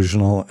he's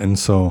delusional. And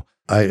so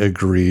I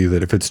agree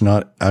that if it's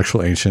not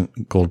actual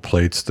ancient gold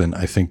plates, then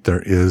I think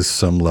there is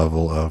some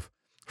level of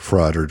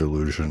fraud or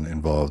delusion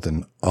involved.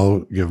 And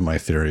I'll give my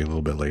theory a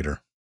little bit later.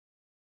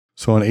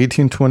 So in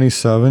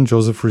 1827,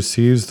 Joseph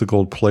receives the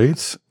gold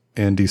plates.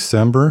 In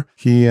December,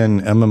 he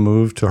and Emma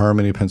moved to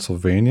Harmony,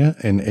 Pennsylvania.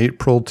 In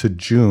April to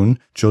June,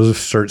 Joseph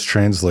starts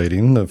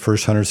translating the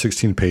first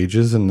 116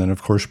 pages, and then,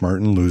 of course,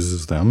 Martin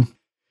loses them.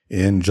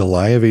 In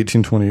July of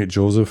 1828,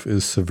 Joseph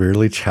is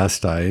severely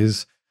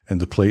chastised, and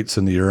the plates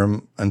and the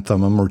Urim and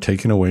Thummim were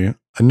taken away.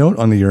 A note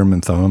on the Urim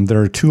and Thummim,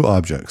 there are two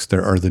objects.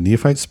 There are the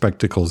Nephite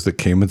spectacles that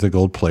came with the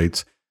gold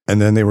plates, and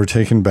then they were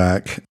taken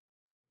back,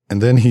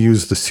 and then he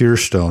used the seer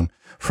stone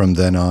from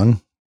then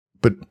on.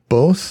 But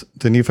both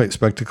the Nephite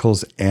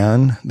spectacles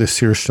and the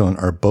seer stone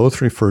are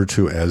both referred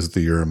to as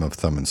the Urim of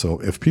Thummim. So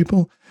if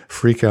people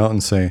freak out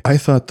and say, I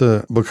thought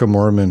the Book of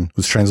Mormon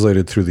was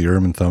translated through the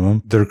Urim and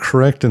Thummim, they're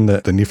correct in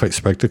that the Nephite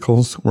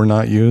spectacles were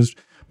not used,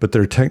 but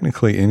they're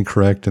technically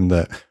incorrect in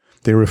that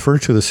they refer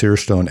to the seer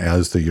stone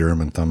as the Urim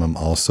and Thummim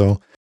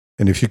also.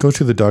 And if you go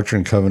to the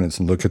Doctrine and Covenants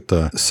and look at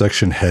the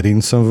section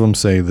headings, some of them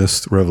say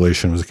this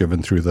revelation was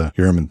given through the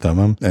Urim and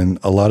Thummim. And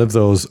a lot of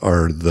those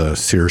are the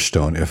seer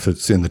stone if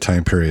it's in the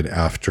time period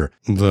after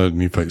the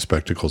Nephite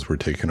spectacles were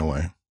taken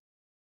away.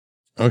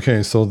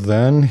 Okay, so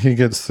then he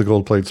gets the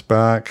gold plates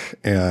back,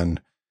 and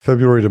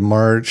February to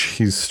March,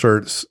 he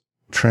starts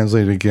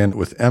translating again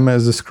with Emma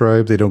as a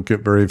scribe. They don't get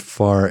very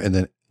far. And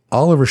then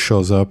Oliver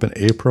shows up in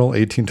April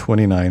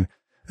 1829.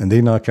 And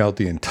they knock out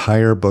the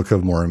entire Book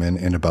of Mormon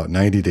in about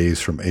 90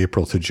 days from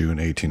April to June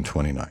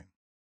 1829.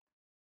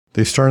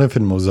 They start off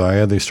in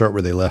Mosiah. They start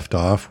where they left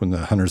off when the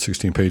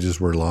 116 pages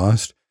were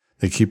lost.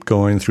 They keep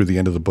going through the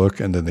end of the book,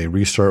 and then they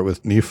restart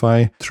with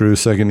Nephi through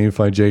 2nd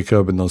Nephi,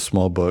 Jacob, and those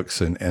small books,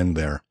 and end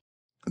there.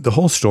 The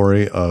whole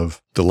story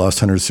of the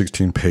lost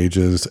 116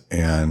 pages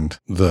and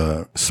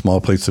the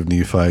small plates of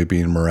Nephi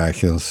being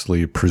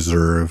miraculously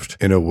preserved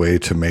in a way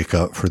to make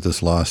up for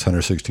this lost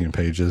 116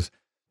 pages,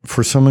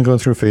 for someone going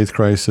through a faith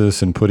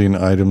crisis and putting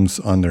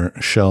items on their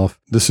shelf,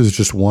 this is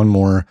just one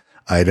more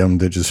item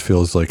that just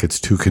feels like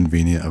it's too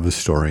convenient of a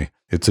story.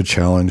 It's a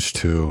challenge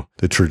to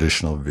the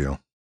traditional view.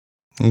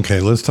 Okay,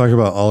 let's talk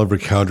about Oliver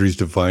Cowdery's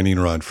divining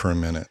rod for a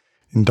minute.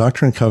 In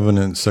Doctrine and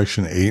Covenants,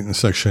 section 8 and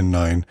section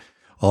 9,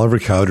 Oliver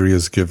Cowdery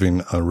is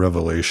giving a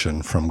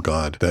revelation from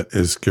God that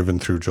is given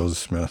through Joseph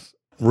Smith.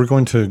 We're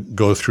going to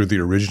go through the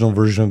original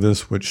version of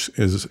this, which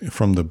is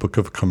from the Book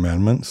of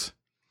Commandments.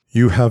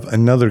 You have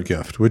another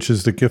gift, which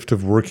is the gift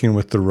of working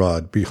with the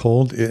rod.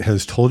 Behold, it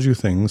has told you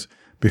things.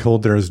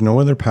 Behold, there is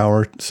no other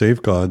power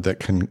save God that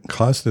can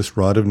cause this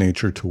rod of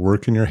nature to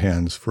work in your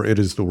hands, for it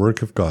is the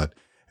work of God.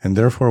 And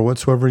therefore,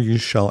 whatsoever you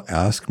shall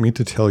ask me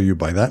to tell you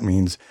by that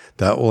means,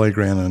 that will I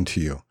grant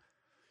unto you.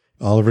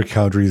 Oliver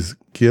Cowdery's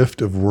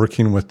gift of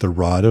working with the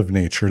rod of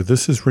nature.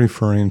 This is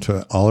referring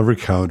to Oliver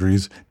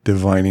Cowdery's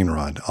divining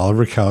rod.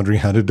 Oliver Cowdery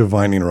had a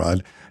divining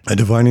rod. A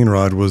divining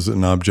rod was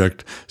an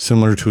object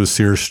similar to a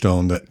seer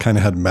stone that kind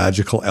of had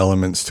magical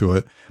elements to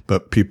it,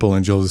 but people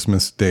in Joseph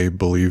Smith's day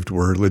believed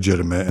were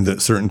legitimate and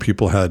that certain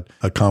people had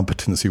a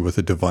competency with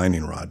a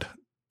divining rod.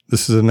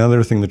 This is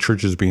another thing the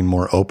church is being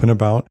more open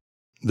about.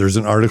 There's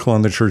an article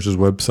on the church's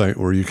website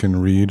where you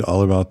can read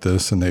all about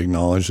this, and they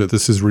acknowledge that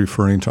this is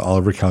referring to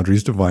Oliver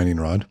Cowdery's divining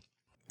rod.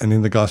 And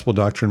in the Gospel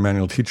Doctrine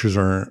Manual, teachers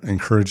are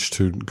encouraged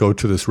to go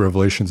to this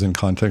Revelations in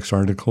Context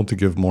article to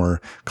give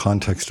more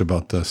context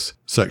about this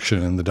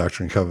section in the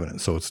Doctrine and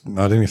Covenants. So it's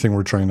not anything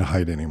we're trying to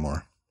hide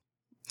anymore.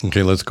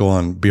 Okay, let's go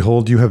on.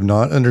 Behold, you have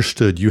not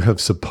understood. You have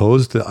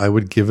supposed that I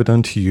would give it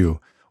unto you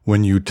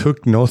when you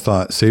took no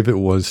thought, save it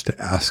was to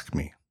ask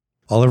me.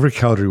 Oliver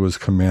Cowdery was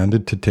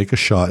commanded to take a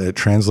shot at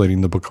translating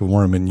the Book of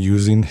Mormon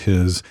using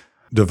his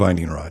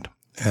divining rod.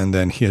 And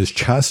then he is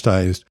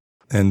chastised.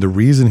 And the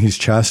reason he's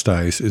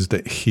chastised is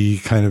that he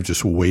kind of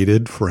just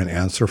waited for an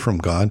answer from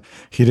God.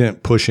 He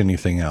didn't push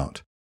anything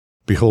out.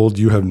 Behold,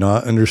 you have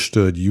not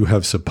understood. You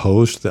have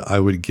supposed that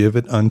I would give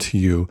it unto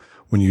you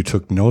when you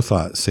took no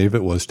thought, save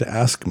it was to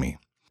ask me.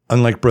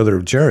 Unlike Brother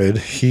Jared,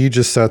 he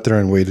just sat there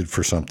and waited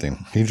for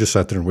something. He just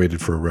sat there and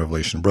waited for a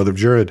revelation. Brother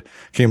Jared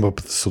came up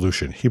with the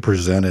solution. He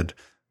presented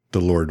the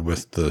Lord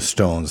with the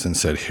stones and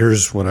said,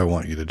 here's what I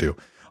want you to do.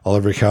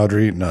 Oliver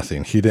Cowdery,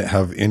 nothing. He didn't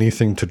have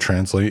anything to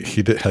translate.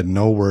 He had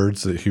no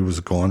words that he was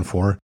going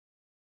for.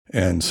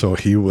 And so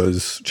he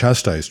was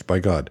chastised by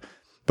God.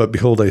 But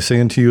behold, I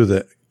say unto you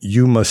that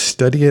you must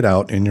study it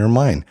out in your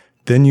mind.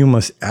 Then you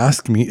must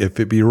ask me if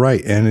it be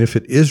right. And if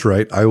it is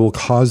right, I will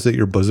cause that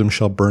your bosom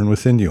shall burn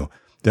within you.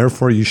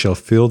 Therefore you shall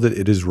feel that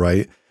it is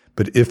right,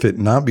 but if it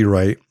not be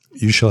right,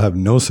 you shall have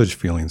no such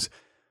feelings.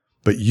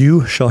 But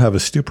you shall have a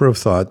stupor of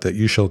thought that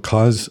shall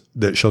cause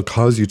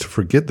you to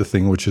forget the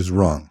thing which is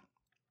wrong.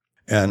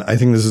 And I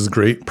think this is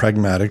great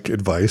pragmatic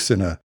advice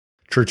in a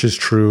church's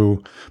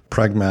true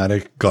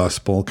pragmatic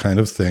gospel kind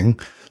of thing.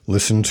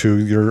 Listen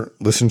to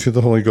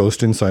the Holy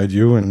Ghost inside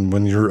you, and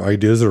when your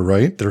ideas are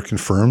right, they're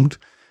confirmed,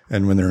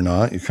 and when they're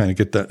not, you kind of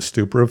get that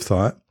stupor of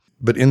thought.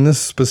 But in this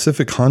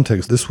specific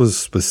context, this was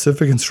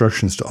specific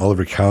instructions to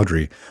Oliver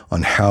Cowdery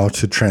on how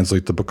to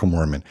translate the Book of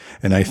Mormon.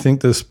 And I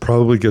think this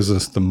probably gives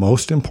us the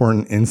most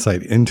important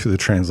insight into the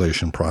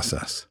translation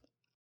process.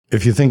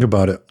 If you think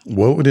about it,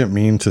 what would it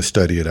mean to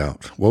study it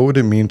out? What would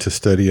it mean to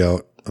study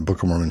out a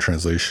Book of Mormon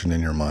translation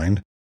in your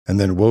mind? And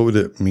then what would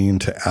it mean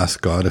to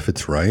ask God if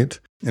it's right?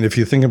 And if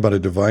you think about a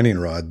divining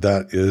rod,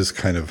 that is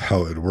kind of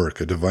how it would work.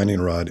 A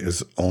divining rod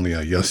is only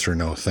a yes or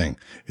no thing.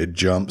 It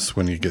jumps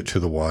when you get to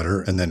the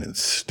water, and then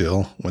it's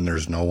still when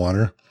there's no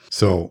water.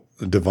 So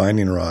a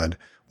divining rod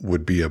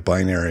would be a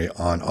binary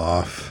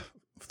on-off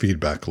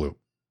feedback loop.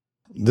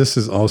 This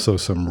is also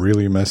some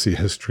really messy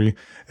history,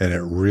 and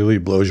it really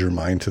blows your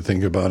mind to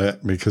think about it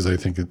because I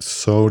think it's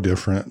so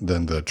different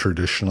than the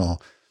traditional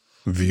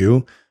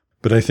view.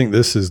 But I think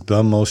this is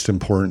the most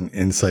important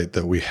insight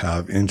that we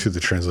have into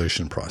the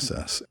translation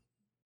process.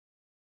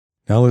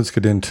 Now let's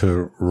get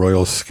into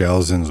Royal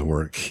Skousen's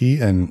work. He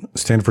and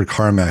Stanford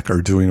Carmack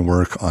are doing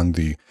work on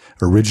the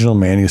original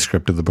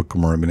manuscript of the Book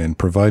of Mormon and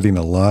providing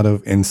a lot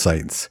of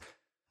insights.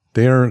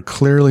 They are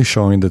clearly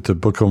showing that the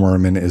Book of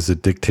Mormon is a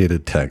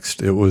dictated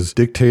text. It was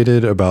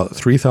dictated about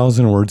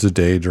 3,000 words a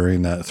day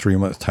during that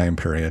 3-month time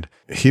period.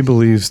 He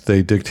believes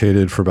they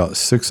dictated for about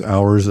 6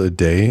 hours a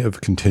day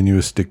of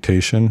continuous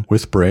dictation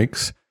with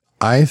breaks.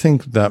 I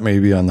think that may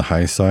be on the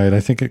high side. I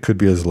think it could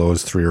be as low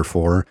as 3 or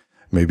 4,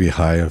 maybe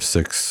high of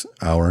 6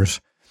 hours.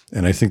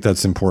 And I think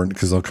that's important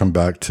because I'll come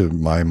back to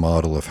my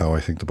model of how I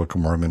think the Book of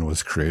Mormon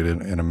was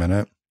created in a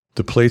minute.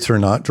 The plates are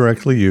not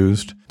directly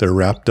used. They're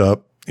wrapped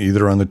up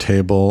either on the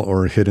table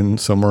or hidden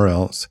somewhere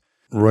else.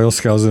 Royal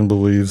Skousen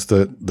believes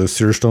that the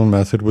seerstone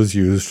method was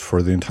used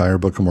for the entire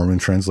Book of Mormon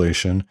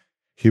translation.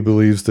 He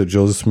believes that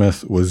Joseph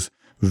Smith was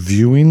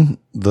viewing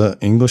the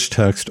English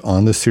text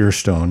on the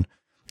seerstone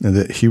and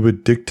that he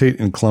would dictate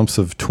in clumps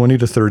of 20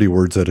 to 30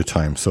 words at a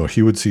time. So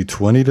he would see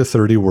 20 to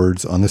 30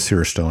 words on the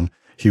seerstone.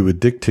 He would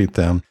dictate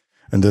them,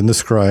 and then the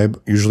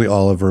scribe, usually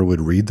Oliver, would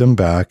read them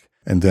back,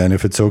 and then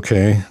if it's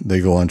okay,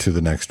 they go on to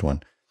the next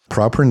one.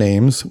 Proper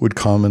names would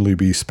commonly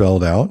be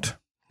spelled out.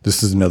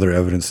 This is another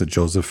evidence that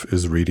Joseph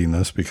is reading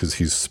this because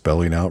he's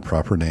spelling out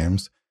proper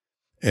names.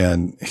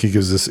 And he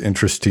gives this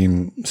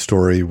interesting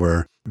story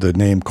where the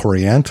name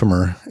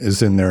Coriantumr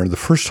is in there. The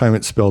first time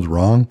it's spelled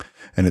wrong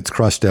and it's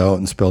crossed out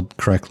and spelled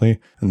correctly.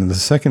 And then the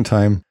second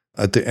time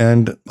At the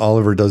end,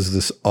 Oliver does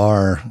this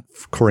R,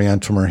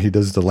 Coriantumr, he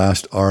does the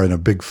last R in a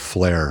big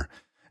flare.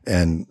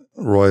 And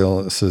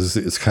Royal says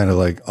it's kind of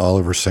like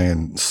Oliver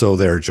saying, so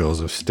there,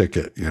 Joseph, stick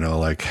it.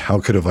 Like, how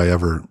could have I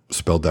ever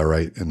spelled that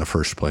right in the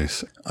first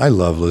place? I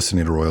love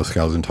listening to Royal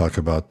Skousen talk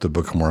about the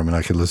Book of Mormon.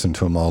 I could listen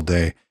to him all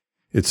day.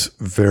 It's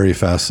very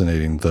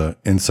fascinating, the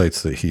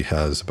insights that he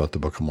has about the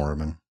Book of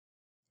Mormon.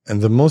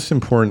 And the most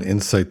important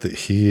insight that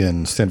he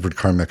and Stanford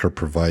Carmack are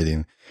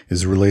providing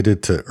is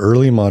related to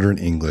early modern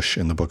English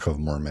in the Book of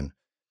Mormon.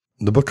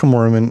 The Book of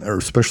Mormon, or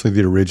especially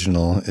the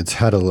original, it's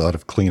had a lot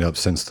of cleanup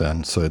since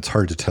then, so it's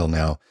hard to tell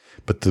now.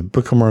 But the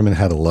Book of Mormon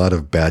had a lot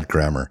of bad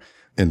grammar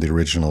in the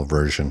original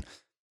version.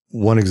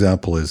 One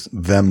example is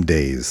them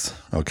days,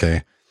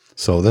 okay?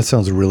 So that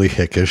sounds really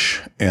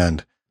hickish,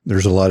 and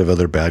there's a lot of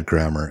other bad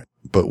grammar.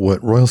 But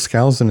what Royal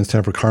Skousen and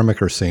Stanford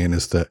Carmack are saying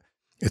is that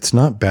it's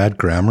not bad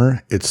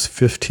grammar, it's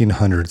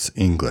 1500s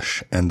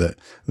English, and that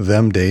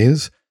them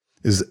days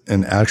is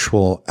an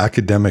actual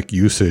academic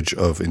usage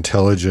of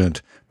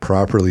intelligent,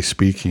 properly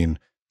speaking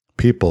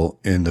people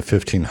in the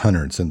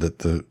 1500s, and that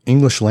the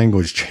English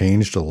language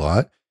changed a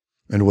lot.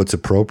 And what's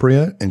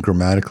appropriate and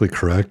grammatically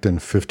correct in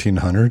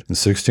 1500 and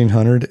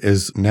 1600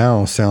 is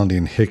now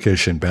sounding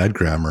hickish and bad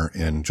grammar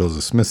in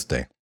Joseph Smith's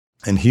day.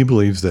 And he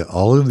believes that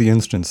all of the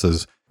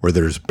instances where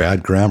there's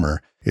bad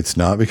grammar, it's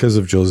not because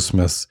of Joseph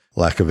Smith's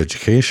lack of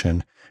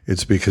education,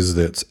 it's because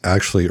it's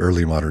actually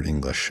early modern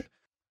English.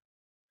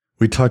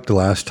 We talked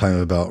last time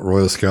about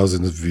Royal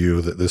Skousen's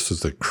view that this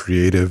was a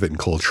creative and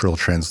cultural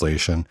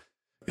translation.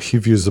 He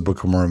views the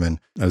Book of Mormon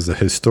as a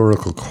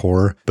historical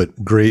core,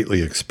 but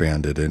greatly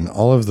expanded. And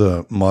all of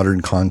the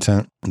modern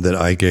content that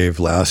I gave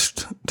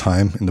last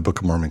time in the Book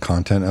of Mormon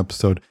content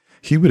episode,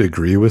 he would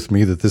agree with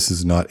me that this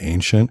is not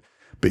ancient,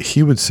 but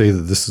he would say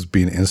that this is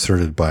being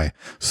inserted by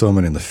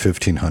someone in the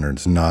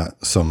 1500s,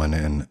 not someone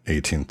in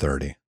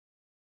 1830.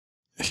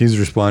 He's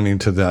responding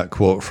to that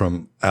quote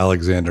from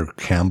Alexander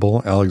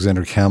Campbell.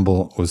 Alexander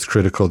Campbell was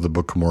critical of the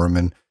Book of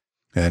Mormon,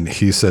 and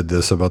he said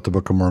this about the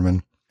Book of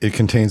Mormon. It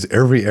contains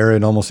every error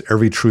and almost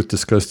every truth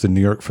discussed in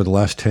New York for the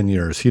last 10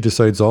 years. He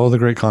decides all the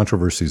great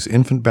controversies: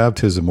 infant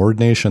baptism,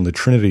 ordination, the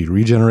Trinity,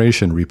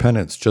 regeneration,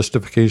 repentance,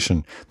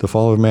 justification, the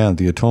fall of man,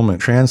 the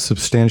atonement,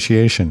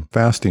 transubstantiation,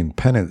 fasting,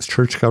 penance,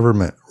 church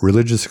government,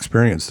 religious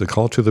experience, the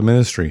call to the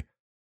ministry,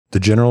 the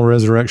general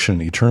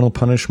resurrection, eternal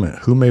punishment,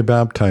 who may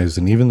baptize,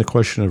 and even the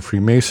question of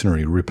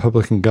Freemasonry,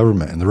 Republican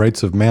government, and the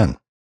rights of man.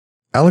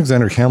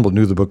 Alexander Campbell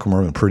knew the Book of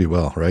Mormon pretty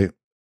well, right?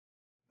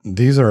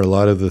 These are a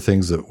lot of the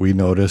things that we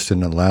noticed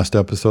in the last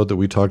episode that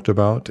we talked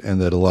about, and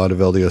that a lot of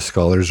LDS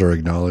scholars are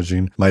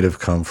acknowledging might have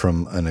come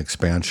from an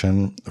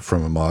expansion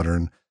from a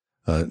modern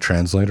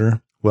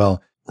translator.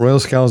 Well, Royal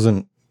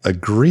Skousen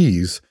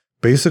agrees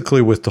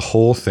basically with the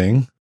whole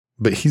thing,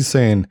 but he's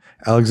saying,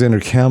 Alexander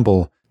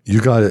Campbell,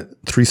 you got it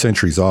 3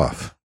 centuries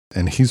off.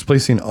 And he's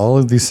placing all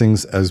of these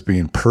things as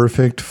being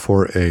perfect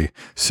for a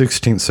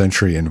 16th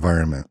century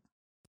environment.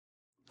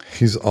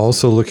 He's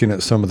also looking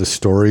at some of the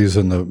stories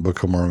in the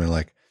Book of Mormon,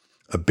 like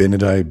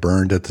Abinadi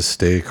burned at the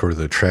stake, or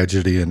the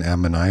tragedy in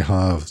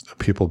Ammonihah of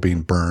people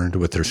being burned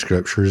with their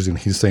scriptures. And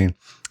he's saying,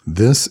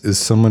 this is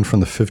someone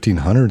from the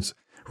 1500s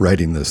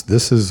writing this.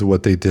 This is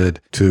what they did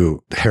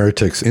to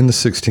heretics in the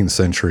 16th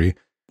century.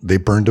 They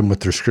burned them with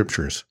their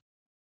scriptures.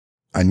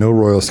 I know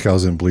Royal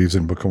Skousen believes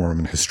in Book of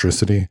Mormon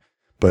historicity,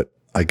 but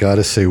I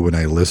gotta say, when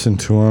I listen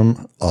to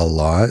him a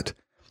lot,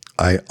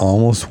 I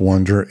almost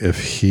wonder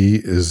if he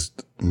is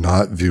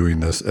not viewing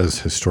this as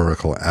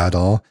historical at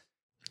all.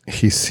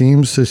 He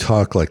seems to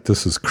talk like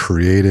this is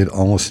created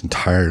almost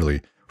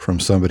entirely from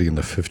somebody in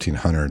the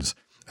 1500s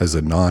as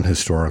a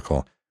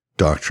non-historical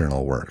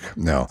doctrinal work.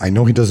 Now, I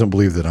know he doesn't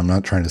believe that. I'm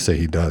not trying to say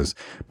he does,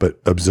 but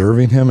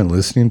observing him and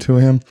listening to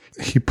him,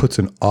 he puts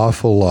an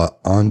awful lot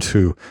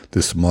onto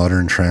this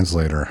modern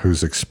translator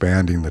who's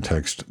expanding the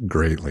text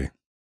greatly.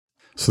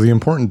 So the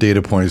important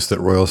data points that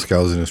Royal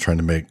Skousen is trying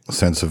to make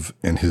sense of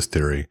in his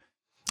theory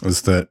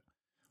is that,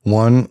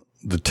 one,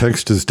 the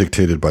text is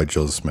dictated by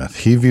Joseph Smith.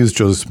 He views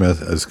Joseph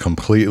Smith as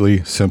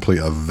completely, simply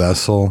a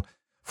vessel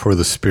for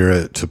the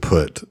Spirit to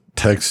put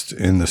text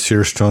in the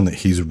seer stone that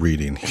he's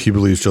reading. He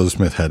believes Joseph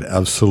Smith had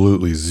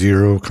absolutely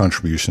zero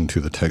contribution to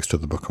the text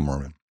of the Book of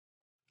Mormon.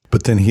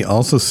 But then he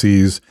also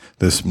sees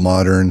this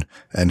modern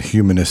and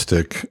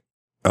humanistic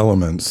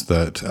elements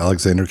that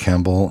Alexander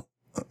Campbell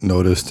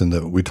noticed and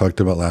that we talked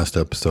about last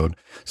episode.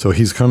 So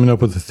he's coming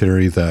up with a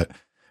theory that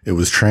it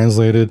was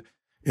translated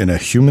in a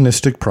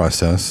humanistic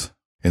process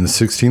in the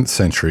 16th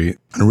century.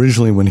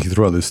 Originally, when he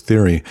threw out this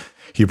theory,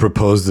 he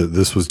proposed that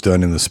this was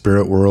done in the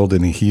spirit world,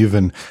 and he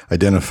even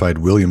identified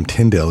William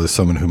Tyndale as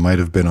someone who might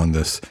have been on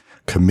this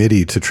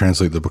committee to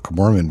translate the Book of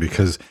Mormon,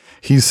 because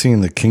he's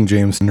seen the King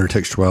James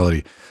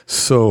intertextuality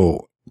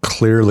so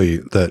clearly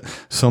that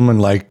someone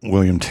like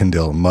William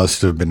Tyndale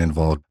must have been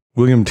involved.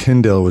 William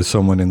Tyndale was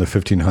someone in the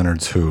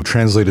 1500s who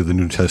translated the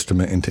New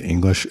Testament into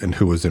English and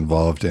who was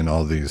involved in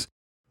all these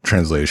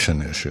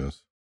translation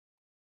issues.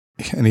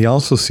 And he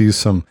also sees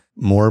some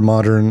more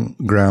modern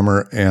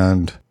grammar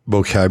and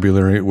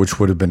vocabulary, which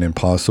would have been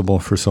impossible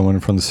for someone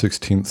from the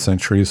 16th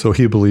century. So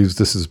he believes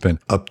this has been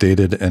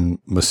updated and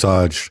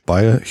massaged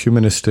by a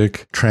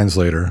humanistic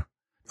translator.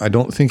 I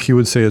don't think he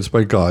would say it's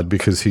by God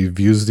because he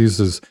views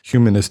these as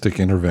humanistic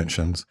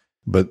interventions,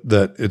 but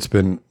that it's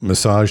been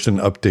massaged and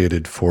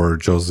updated for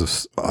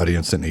Joseph's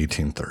audience in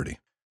 1830.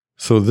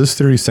 So this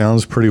theory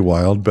sounds pretty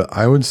wild, but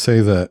I would say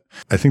that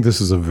I think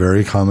this is a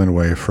very common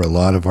way for a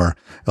lot of our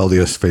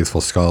LDS faithful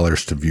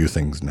scholars to view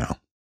things now.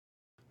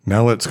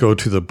 Now let's go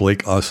to the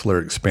Blake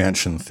Ostler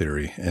expansion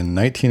theory. In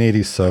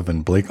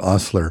 1987, Blake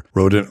Ostler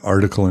wrote an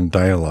article in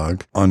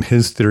Dialogue on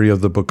his theory of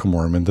the Book of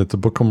Mormon, that the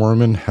Book of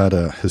Mormon had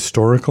a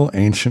historical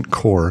ancient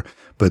core,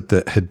 but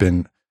that had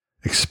been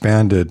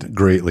expanded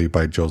greatly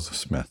by Joseph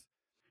Smith.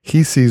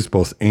 He sees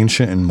both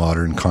ancient and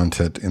modern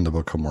content in the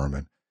Book of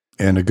Mormon.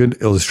 And a good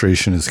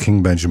illustration is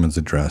King Benjamin's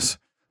address.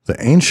 The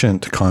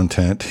ancient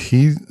content,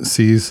 he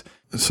sees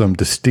some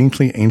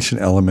distinctly ancient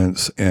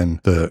elements in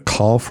the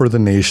call for the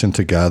nation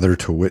to gather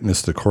to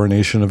witness the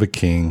coronation of a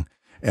king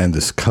and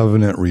this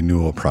covenant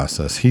renewal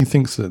process. He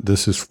thinks that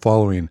this is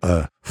following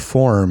a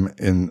form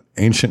in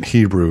ancient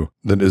Hebrew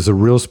that is a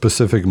real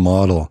specific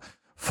model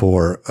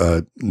for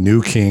a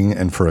new king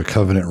and for a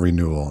covenant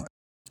renewal.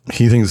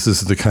 He thinks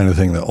this is the kind of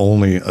thing that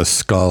only a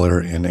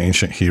scholar in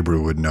ancient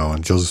Hebrew would know,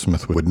 and Joseph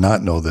Smith would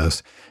not know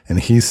this, and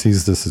he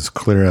sees this as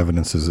clear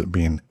evidence as it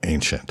being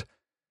ancient.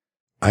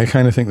 I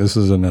kind of think this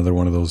is another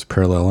one of those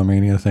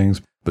parallelomania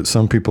things, but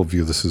some people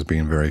view this as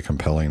being very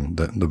compelling,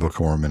 that the Book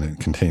of Mormon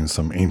contains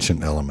some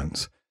ancient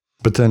elements.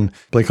 But then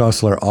Blake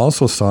Ostler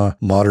also saw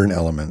modern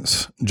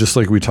elements. Just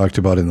like we talked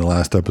about in the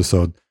last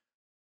episode,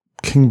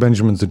 King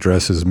Benjamin's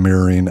address is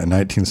mirroring a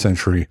 19th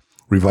century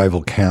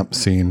revival camp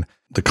scene.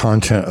 The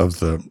content of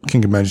the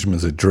King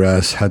Benjamin's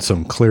address had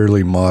some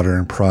clearly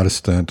modern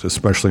Protestant,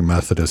 especially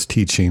Methodist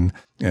teaching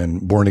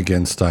and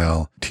born-again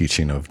style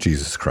teaching of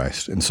Jesus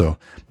Christ. And so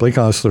Blake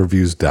Ostler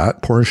views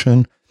that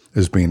portion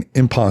as being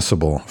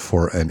impossible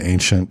for an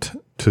ancient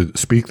to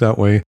speak that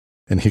way,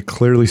 and he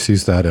clearly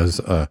sees that as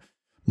a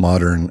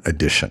modern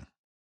addition.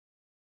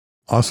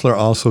 Ostler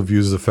also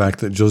views the fact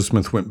that Joseph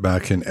Smith went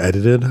back and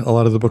edited a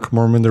lot of the Book of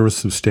Mormon. There were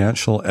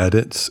substantial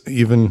edits,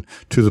 even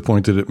to the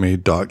point that it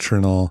made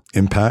doctrinal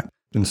impact.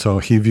 And so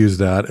he views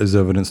that as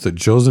evidence that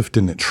Joseph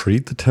didn't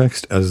treat the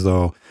text as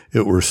though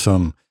it were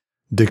some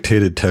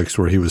dictated text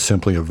where he was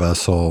simply a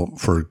vessel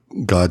for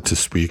God to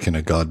speak in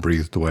a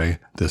God-breathed way,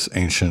 this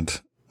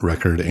ancient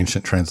record,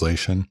 ancient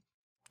translation.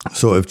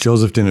 So if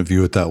Joseph didn't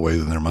view it that way,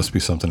 then there must be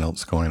something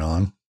else going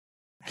on.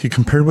 He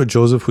compared what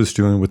Joseph was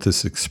doing with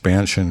this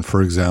expansion,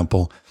 for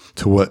example,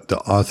 to what the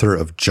author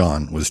of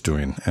John was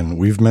doing. And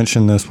we've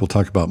mentioned this, we'll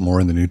talk about more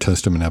in the New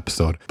Testament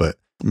episode, but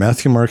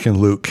Matthew, Mark, and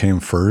Luke came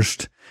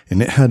first,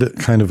 and it had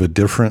kind of a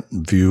different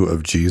view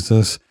of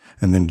Jesus.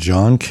 And then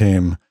John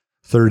came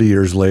 30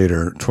 years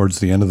later, towards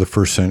the end of the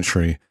first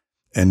century,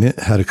 and it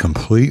had a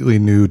completely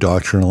new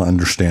doctrinal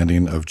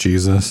understanding of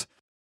Jesus.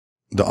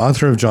 The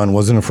author of John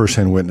wasn't a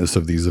first-hand witness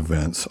of these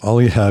events. All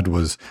he had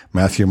was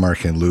Matthew,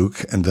 Mark, and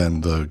Luke, and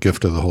then the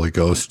gift of the Holy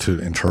Ghost to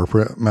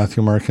interpret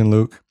Matthew, Mark, and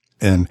Luke.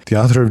 And the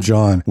author of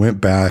John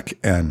went back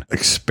and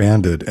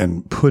expanded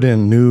and put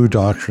in new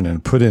doctrine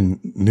and put in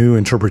new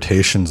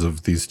interpretations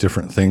of these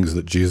different things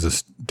that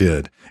Jesus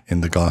did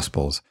in the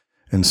Gospels.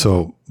 And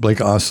so Blake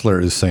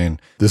Ostler is saying,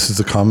 this is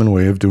a common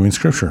way of doing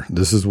Scripture.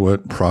 This is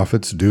what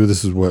prophets do.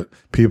 This is what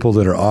people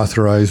that are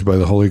authorized by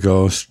the Holy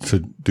Ghost to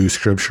do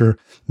Scripture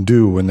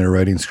do when they're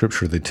writing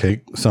Scripture. They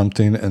take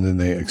something and then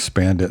they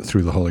expand it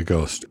through the Holy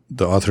Ghost.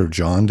 The author of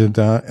John did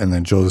that, and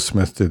then Joseph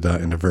Smith did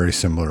that in a very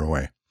similar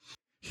way.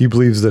 He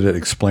believes that it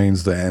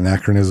explains the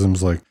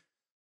anachronisms like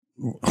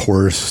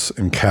horse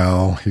and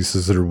cow. He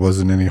says that there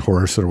wasn't any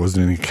horse, there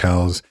wasn't any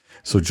cows.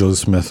 So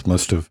Joseph Smith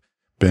must have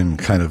been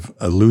kind of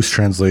a loose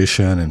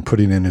translation and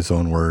putting in his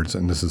own words,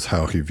 and this is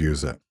how he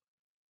views it.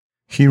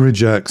 He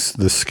rejects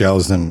the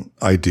Skousen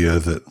idea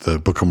that the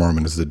Book of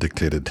Mormon is the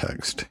dictated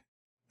text.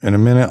 In a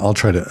minute, I'll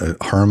try to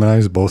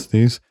harmonize both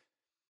these.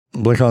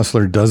 Blake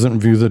Ostler doesn't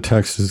view the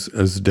text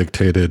as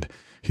dictated.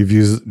 He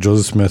views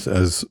Joseph Smith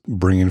as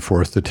bringing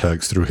forth the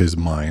text through his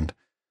mind.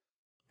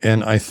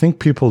 And I think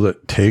people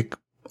that take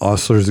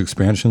Ostler's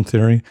expansion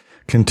theory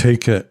can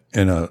take it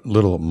in a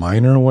little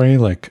minor way,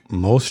 like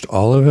most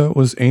all of it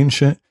was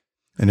ancient,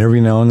 and every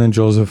now and then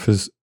Joseph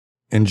is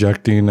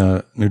injecting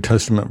a New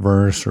Testament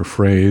verse or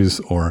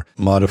phrase or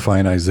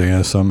modifying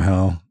Isaiah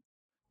somehow.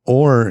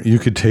 Or you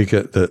could take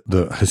it that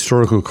the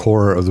historical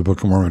core of the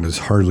Book of Mormon is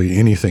hardly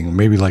anything,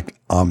 maybe like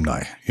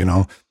Omni,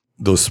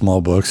 those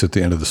small books at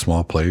the end of the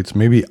small plates.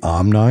 Maybe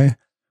Omni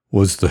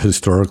was the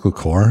historical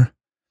core,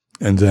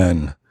 and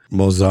then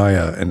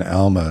Mosiah and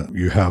Alma,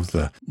 you have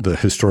the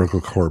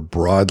historical core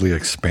broadly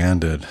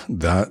expanded.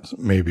 That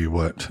may be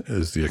what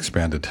is the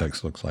expanded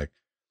text looks like.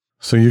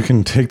 So you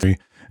can take it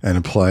and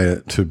apply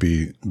it to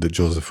be that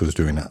Joseph was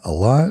doing a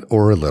lot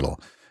or a little.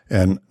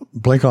 And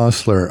Blake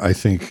Ostler, I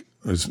think,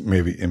 is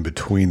maybe in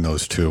between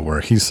those two, where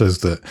he says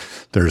that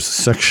there's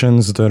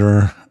sections that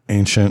are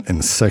ancient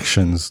and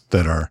sections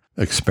that are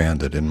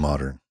expanded in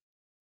modern.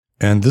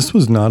 And this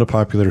was not a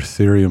popular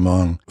theory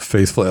among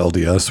faithful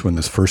LDS when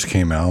this first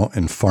came out,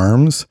 and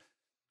Farms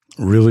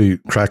really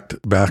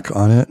cracked back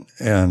on it.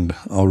 And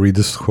I'll read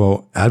this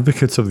quote.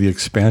 "Advocates of the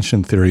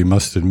expansion theory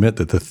must admit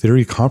that the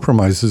theory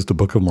compromises the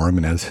Book of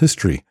Mormon as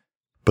history,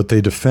 but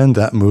they defend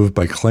that move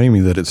by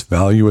claiming that its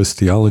value as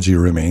theology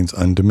remains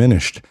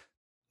undiminished."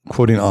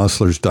 Quoting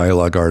Ostler's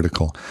dialogue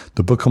article,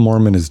 "The Book of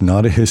Mormon is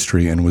not a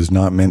history and was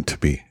not meant to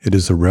be. It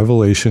is a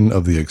revelation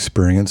of the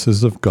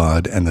experiences of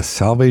God and the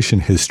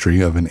salvation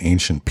history of an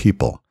ancient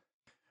people."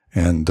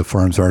 And the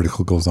Farms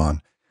article goes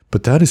on,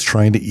 "But that is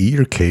trying to eat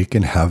your cake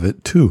and have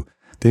it too.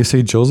 They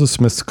say Joseph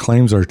Smith's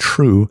claims are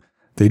true,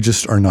 they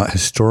just are not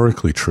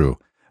historically true.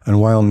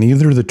 And while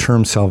neither the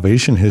term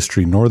salvation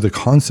history nor the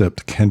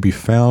concept can be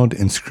found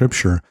in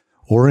Scripture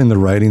or in the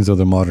writings of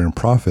the modern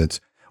prophets,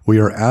 we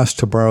are asked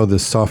to borrow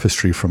this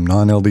sophistry from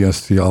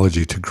non-LDS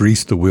theology to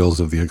grease the wheels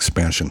of the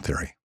expansion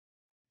theory."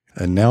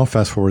 And now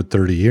fast forward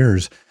 30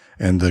 years,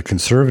 and the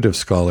conservative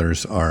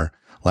scholars are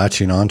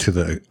latching onto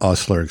the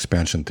Ostler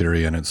expansion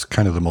theory, and it's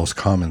kind of the most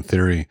common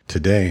theory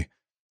today.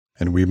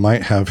 And we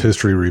might have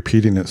history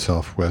repeating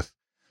itself with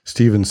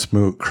Stephen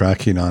Smoot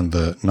cracking on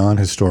the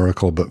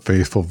non-historical but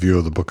faithful view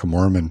of the Book of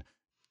Mormon,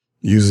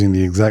 using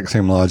the exact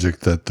same logic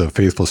that the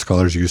faithful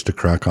scholars used to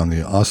crack on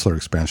the Ostler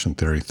expansion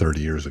theory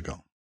 30 years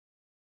ago.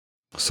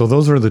 So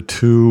those are the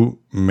two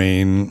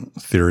main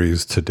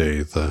theories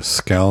today, the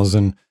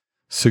Skousen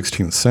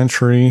 16th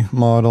century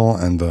model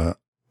and the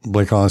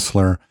Blake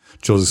Ostler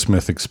Joseph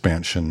Smith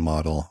expansion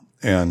model.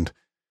 And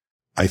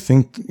I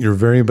think your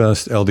very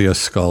best LDS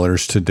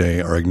scholars today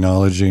are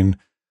acknowledging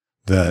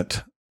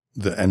that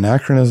the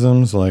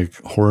anachronisms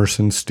like Horace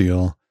and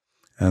Steele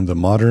and the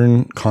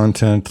modern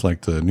content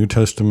like the New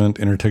Testament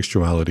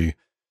intertextuality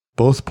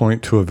both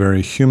point to a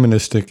very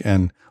humanistic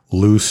and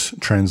loose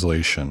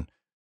translation,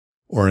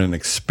 or an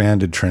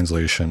expanded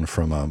translation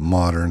from a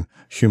modern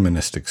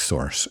humanistic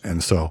source.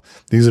 And so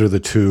these are the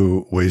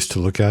two ways to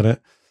look at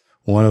it.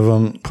 One of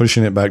them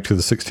pushing it back to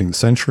the 16th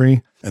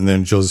century, and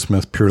then Joseph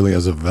Smith purely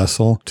as a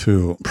vessel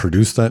to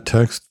produce that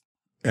text,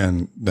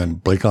 and then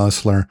Blake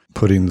Ostler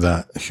putting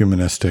that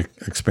humanistic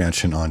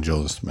expansion on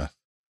Joseph Smith.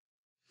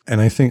 And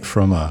I think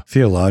from a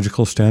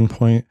theological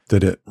standpoint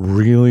that it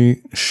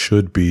really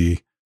should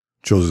be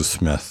Joseph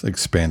Smith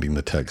expanding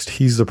the text.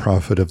 He's the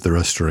prophet of the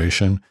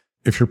restoration.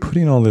 If you're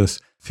putting all this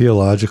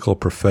theological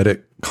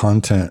prophetic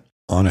content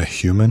on a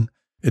human,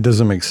 it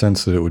doesn't make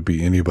sense that it would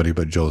be anybody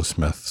but Joseph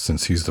Smith,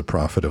 since he's the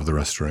prophet of the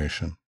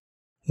restoration.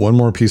 One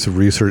more piece of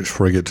research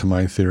before I get to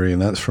my theory,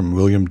 and that's from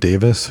William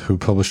Davis, who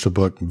published a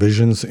book,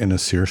 Visions in a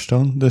Seer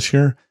Stone, this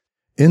year.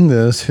 In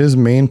this, his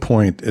main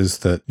point is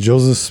that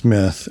Joseph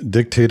Smith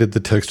dictated the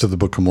text of the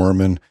Book of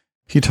Mormon.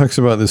 He talks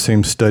about the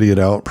same study it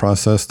out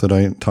process that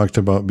I talked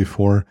about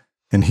before,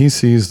 and he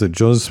sees that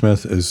Joseph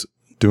Smith is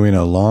doing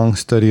a long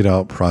studied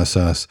out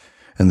process,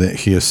 and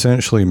that he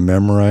essentially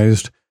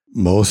memorized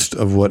most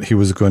of what he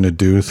was going to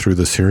do through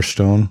the seer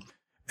stone.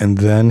 And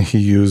then he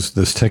used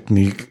this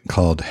technique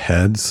called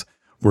heads,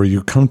 where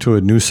you come to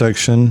a new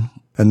section,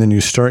 and then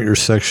you start your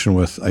section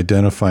with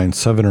identifying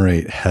 7 or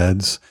 8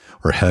 heads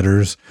or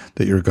headers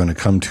that you're going to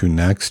come to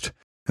next.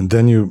 And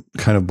then you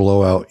kind of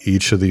blow out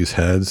each of these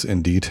heads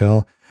in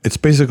detail. It's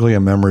basically a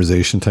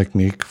memorization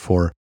technique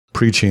for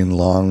preaching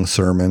long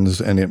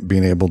sermons and it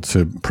being able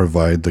to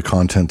provide the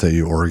content that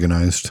you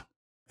organized.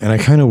 And I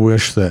kind of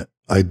wish that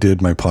I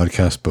did my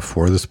podcast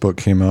before this book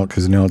came out,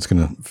 because now it's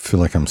going to feel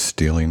like I'm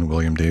stealing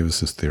William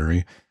Davis's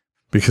theory,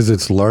 because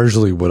it's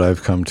largely what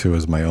I've come to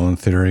as my own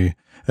theory,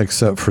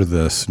 except for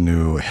this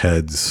new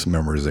heads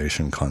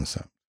memorization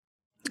concept.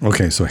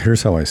 Okay, so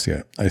here's how I see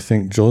it. I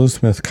think Joseph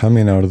Smith,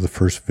 coming out of the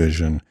first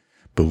vision,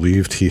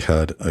 believed he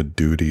had a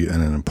duty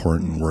and an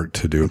important work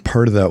to do.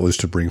 Part of that was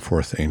to bring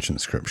forth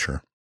ancient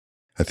scripture.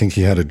 I think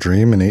he had a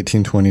dream in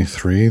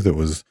 1823 that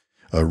was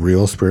a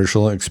real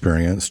spiritual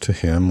experience to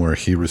him, where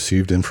he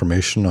received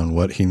information on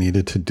what he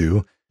needed to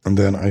do. And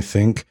then I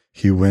think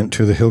he went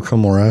to the Hill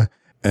Cumorah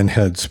and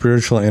had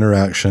spiritual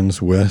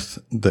interactions with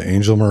the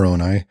angel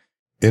Moroni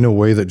in a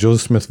way that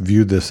Joseph Smith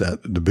viewed this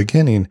at the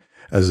beginning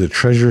as a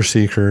treasure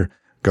seeker,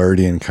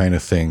 guardian kind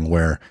of thing,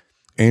 where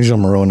angel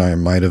Moroni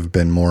might have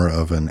been more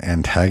of an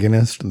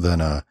antagonist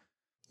than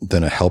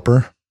a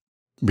helper,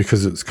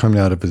 because it's coming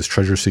out of his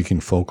treasure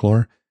seeking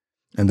folklore.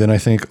 And then I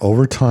think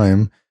over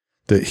time,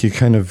 that he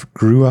kind of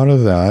grew out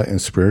of that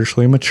and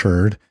spiritually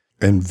matured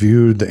and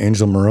viewed the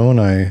angel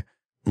Moroni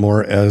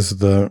more as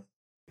the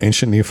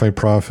ancient Nephi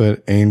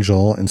prophet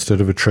angel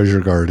instead of a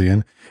treasure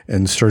guardian,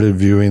 and started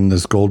viewing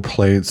this gold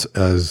plates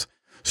as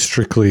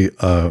strictly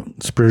a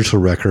spiritual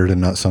record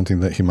and not something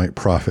that he might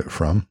profit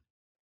from.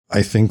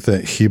 I think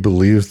that he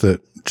believed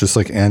that, just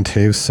like Ann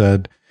Taves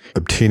said,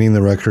 obtaining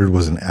the record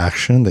was an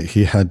action that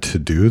he had to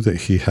do,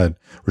 that he had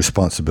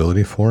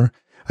responsibility for.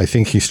 I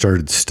think he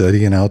started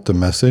studying out the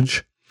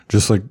message.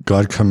 Just like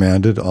God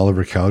commanded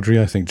Oliver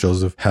Cowdery, I think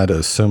Joseph had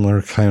a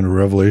similar kind of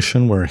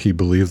revelation where he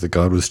believed that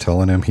God was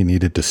telling him he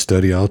needed to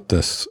study out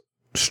this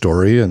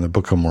story in the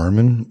Book of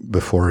Mormon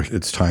before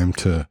it's time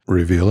to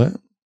reveal it.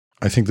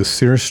 I think the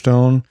seer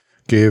stone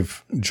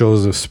gave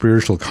Joseph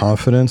spiritual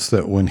confidence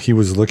that when he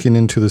was looking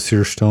into the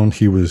seer stone,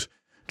 he was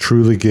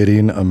truly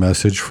getting a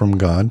message from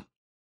God.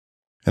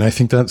 And I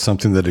think that's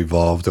something that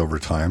evolved over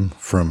time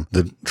from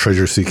the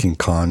treasure-seeking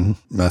con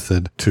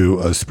method to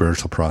a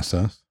spiritual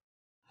process.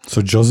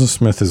 So Joseph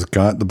Smith has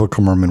got the Book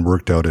of Mormon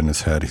worked out in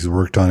his head. He's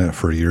worked on it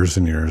for years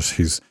and years.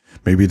 He's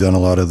maybe done a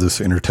lot of this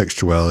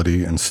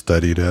intertextuality and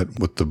studied it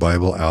with the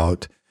Bible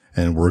out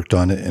and worked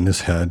on it in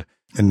his head.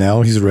 And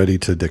now he's ready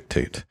to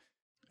dictate.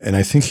 And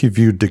I think he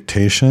viewed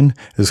dictation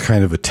as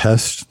kind of a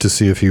test to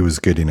see if he was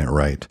getting it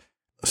right.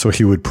 So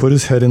he would put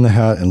his head in the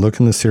hat and look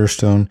in the seer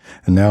stone,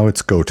 and now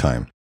it's go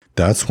time.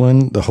 That's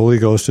when the Holy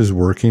Ghost is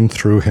working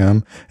through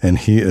him, and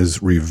he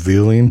is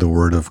revealing the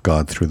Word of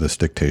God through this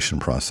dictation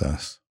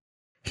process.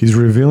 He's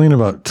revealing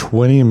about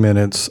 20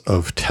 minutes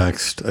of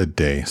text a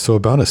day, so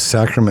about a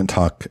sacrament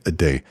talk a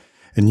day.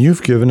 And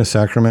you've given a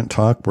sacrament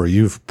talk where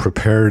you've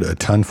prepared a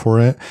ton for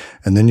it,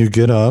 and then you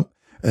get up,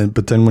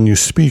 but then when you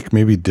speak,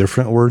 maybe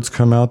different words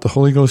come out. The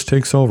Holy Ghost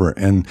takes over,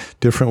 and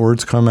different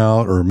words come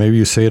out, or maybe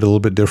you say it a little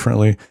bit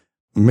differently.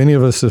 Many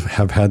of us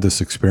have had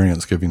this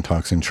experience giving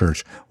talks in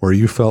church where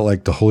you felt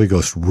like the Holy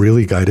Ghost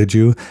really guided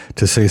you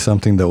to say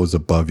something that was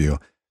above you.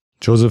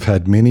 Joseph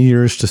had many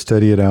years to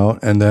study it out.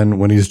 And then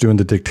when he's doing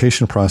the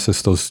dictation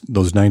process,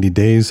 those 90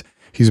 days,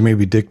 he's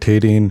maybe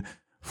dictating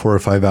 4 or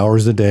 5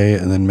 hours a day.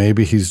 And then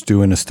maybe he's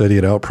doing a study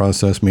it out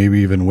process, maybe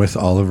even with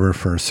Oliver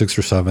for 6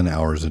 or 7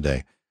 hours a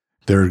day.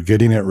 They're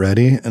getting it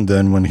ready. And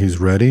then when he's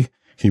ready,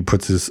 he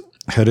puts his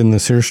head in the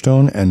seer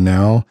stone. And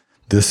now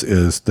this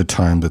is the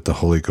time that the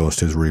Holy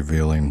Ghost is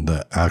revealing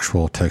the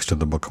actual text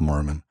of the Book of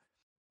Mormon.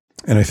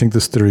 And I think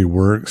this theory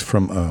works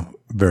from a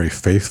very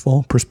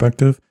faithful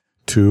perspective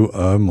to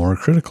a more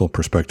critical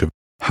perspective.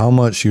 How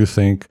much you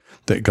think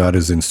that God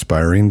is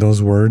inspiring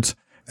those words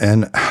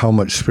and how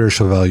much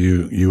spiritual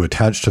value you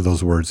attach to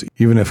those words,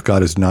 even if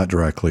God is not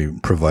directly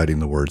providing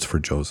the words for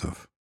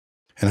Joseph.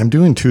 And I'm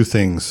doing 2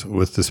 things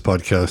with this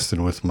podcast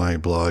and with my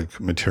blog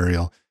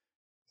material.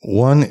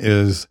 One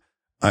is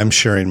I'm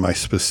sharing my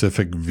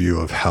specific view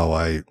of how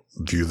I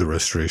view the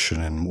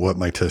restoration and what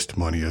my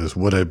testimony is,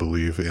 what I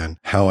believe in,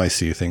 how I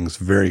see things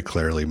very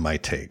clearly, my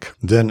take.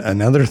 Then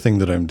another thing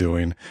that I'm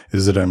doing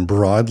is that I'm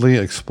broadly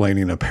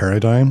explaining a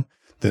paradigm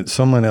that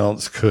someone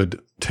else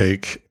could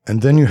take.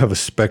 And then you have a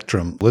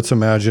spectrum. Let's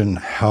imagine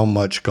how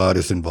much God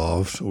is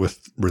involved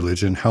with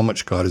religion, how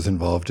much God is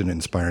involved in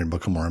inspiring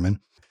Book of Mormon.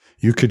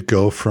 You could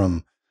go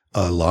from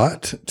a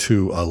lot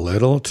to a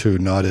little to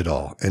not at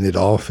all. And it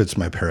all fits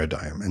my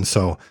paradigm. And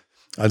so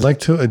I'd like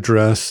to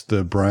address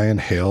the Brian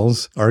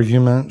Hales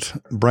argument.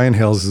 Brian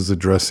Hales is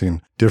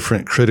addressing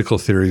different critical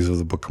theories of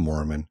the Book of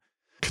Mormon.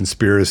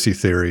 Conspiracy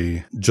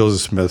theory.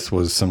 Joseph Smith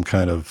was some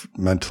kind of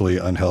mentally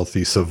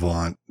unhealthy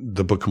savant.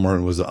 The Book of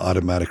Mormon was an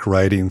automatic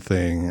writing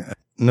thing.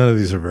 None of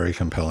these are very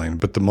compelling,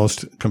 but the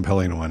most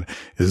compelling one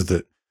is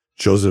that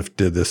Joseph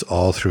did this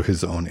all through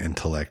his own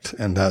intellect.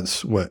 And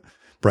that's what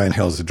Brian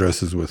Hales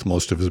addresses with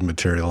most of his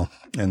material.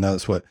 And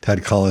that's what Ted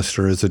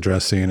Collister is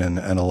addressing, and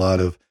a lot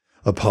of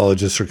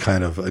apologists are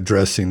kind of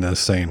addressing this,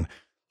 saying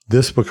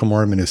this Book of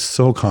Mormon is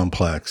so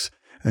complex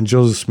and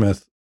Joseph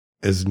Smith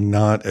is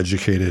not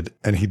educated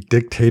and he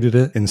dictated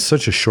it in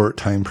such a short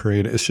time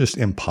period. It's just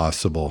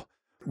impossible.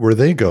 Where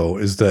they go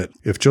is that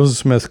if Joseph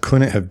Smith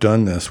couldn't have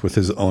done this with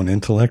his own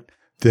intellect,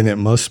 then it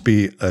must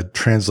be a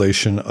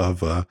translation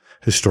of a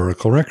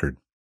historical record.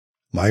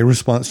 My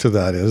response to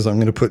that is I'm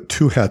going to put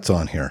 2 hats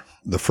on here.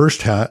 The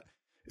first hat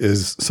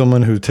is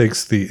someone who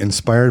takes the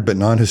inspired but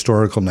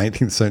non-historical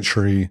 19th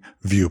century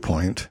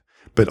viewpoint,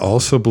 but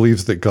also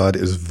believes that God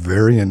is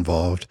very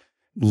involved,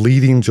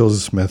 leading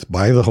Joseph Smith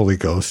by the Holy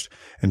Ghost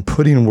and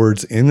putting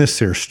words in the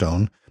seer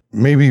stone.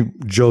 Maybe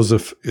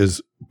Joseph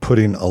is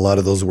putting a lot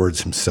of those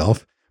words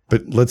himself,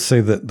 but let's say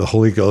that the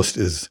Holy Ghost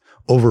is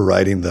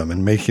overriding them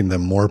and making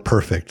them more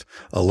perfect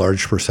a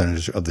large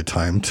percentage of the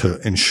time to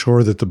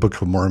ensure that the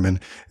Book of Mormon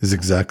is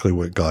exactly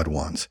what God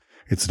wants.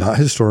 It's not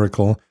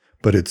historical,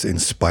 but it's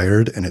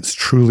inspired and it's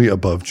truly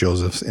above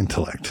Joseph's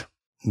intellect.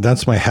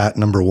 That's my hat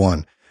number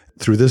 1.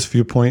 Through this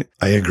viewpoint,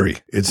 I agree.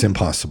 It's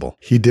impossible.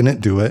 He didn't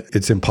do it.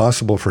 It's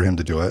impossible for him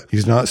to do it.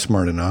 He's not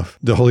smart enough.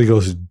 The Holy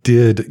Ghost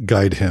did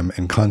guide him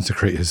and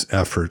consecrate his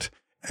effort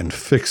and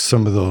fix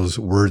some of those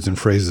words and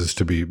phrases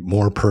to be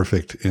more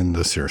perfect in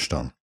the seer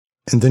stone.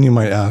 And then you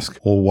might ask,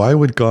 well, why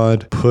would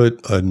God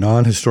put a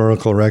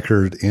non-historical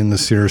record in the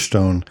seer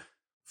stone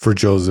for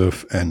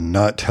Joseph and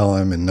not tell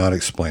him and not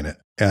explain it?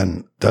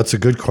 And that's a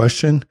good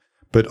question,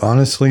 but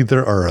honestly,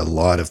 there are a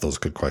lot of those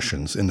good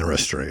questions in the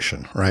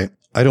restoration, right?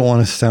 I don't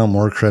want to sound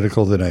more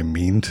critical than I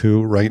mean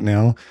to right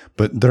now,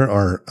 but there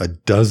are a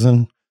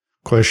dozen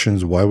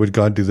questions. Why would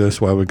God do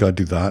this? Why would God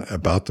do that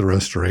about the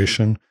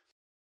restoration?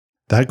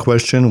 That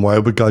question, why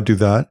would God do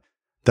that?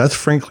 That's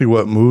frankly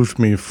what moved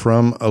me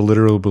from a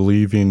literal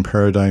believing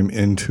paradigm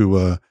into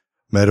a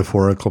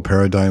metaphorical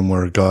paradigm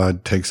where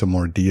God takes a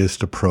more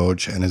deist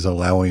approach and is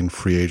allowing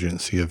free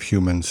agency of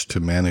humans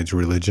to manage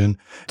religion.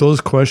 Those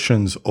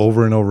questions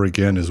over and over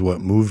again is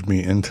what moved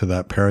me into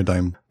that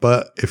paradigm.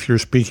 But if you're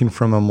speaking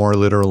from a more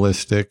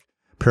literalistic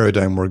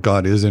paradigm where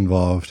God is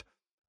involved,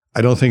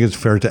 I don't think it's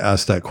fair to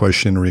ask that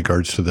question in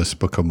regards to this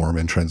Book of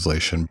Mormon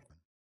translation.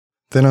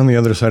 Then on the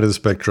other side of the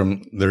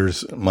spectrum,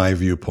 there's my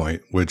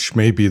viewpoint, which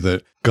may be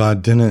that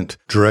God didn't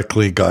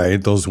directly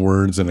guide those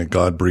words in a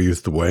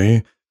God-breathed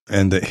way,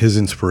 and that his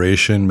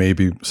inspiration may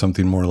be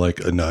something more like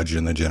a nudge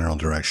in the general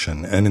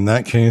direction. And in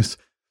that case,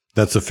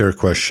 that's a fair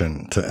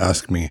question to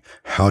ask me,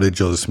 how did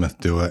Joseph Smith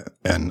do it?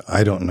 And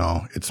I don't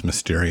know. It's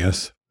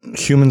mysterious.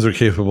 Humans are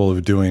capable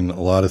of doing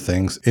a lot of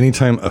things.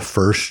 Anytime a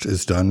first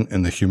is done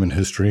in the human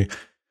history,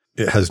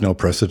 it has no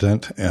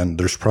precedent. And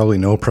there's probably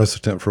no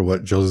precedent for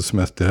what Joseph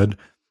Smith did.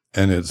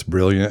 And it's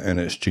brilliant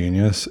and it's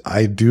genius.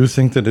 I do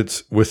think that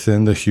it's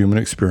within the human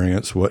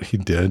experience what he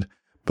did.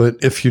 But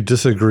if you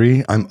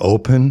disagree, I'm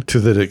open to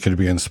that it could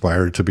be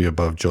inspired to be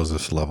above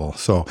Joseph's level.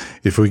 So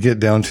if we get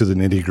down to the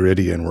nitty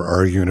gritty and we're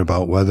arguing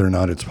about whether or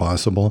not it's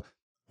possible,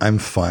 I'm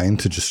fine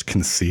to just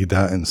concede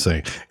that and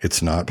say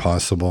it's not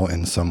possible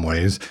in some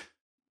ways.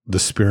 The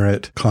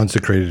Spirit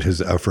consecrated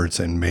his efforts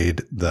and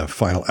made the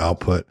final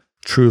output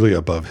truly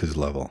above his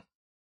level.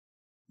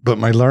 But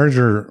my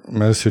larger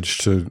message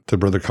to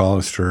Brother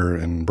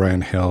Collister and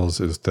Brian Hales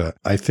is that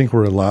I think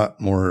we're a lot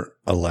more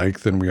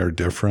alike than we are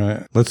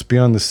different. Let's be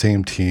on the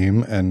same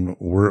team, and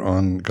we're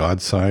on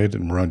God's side,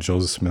 and we're on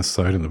Joseph Smith's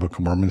side and the Book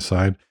of Mormon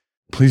side.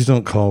 Please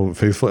don't call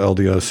faithful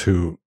LDS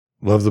who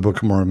love the Book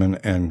of Mormon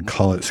and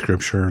call it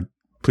scripture.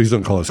 Please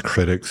don't call us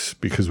critics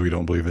because we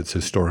don't believe it's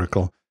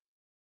historical.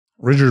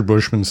 Richard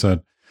Bushman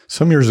said,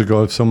 some years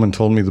ago, if someone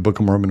told me the Book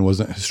of Mormon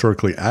wasn't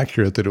historically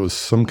accurate, that it was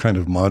some kind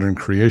of modern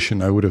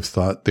creation, I would have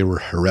thought they were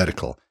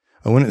heretical.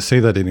 I wouldn't say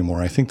that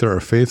anymore. I think there are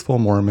faithful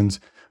Mormons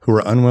who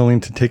are unwilling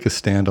to take a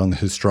stand on the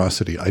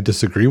historicity. I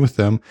disagree with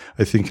them.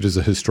 I think it is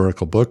a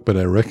historical book, but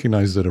I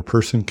recognize that a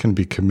person can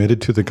be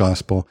committed to the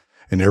gospel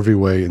in every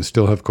way and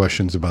still have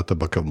questions about the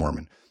Book of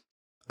Mormon.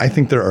 I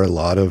think there are a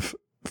lot of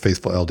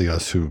faithful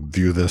LDS who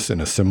view this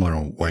in a similar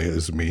way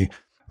as me.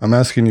 I'm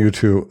asking you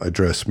to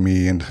address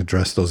me and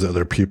address those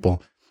other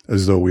people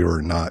as though we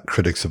were not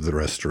critics of the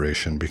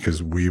restoration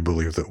because we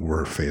believe that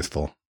we're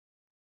faithful.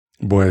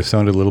 Boy, I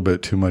sounded a little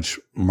bit too much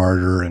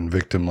martyr and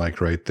victim-like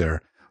right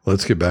there.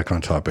 Let's get back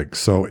on topic.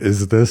 So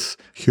is this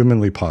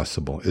humanly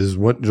possible? Is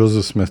what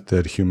Joseph Smith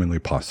did humanly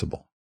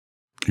possible?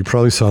 You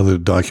probably saw the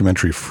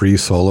documentary Free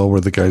Solo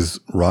where the guy's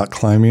rock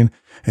climbing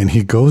and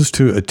he goes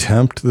to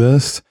attempt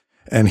this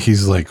and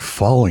he's like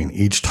falling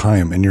each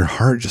time and your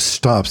heart just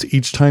stops.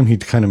 Each time he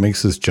kind of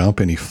makes this jump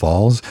and he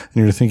falls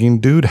and you're thinking,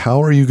 dude,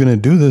 how are you going to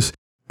do this?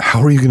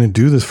 How are you going to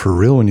do this for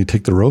real when you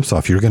take the ropes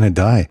off? You're going to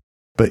die.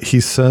 But he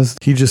says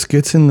he just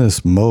gets in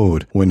this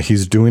mode when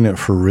he's doing it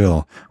for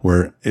real,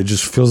 where it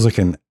just feels like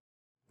an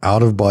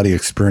out-of-body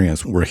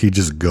experience where he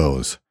just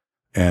goes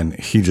and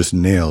he just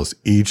nails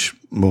each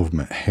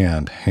movement,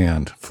 hand,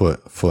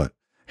 foot,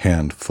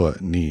 hand,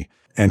 foot, knee.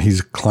 And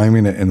he's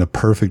climbing it in the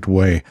perfect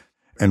way.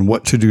 And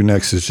what to do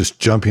next is just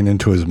jumping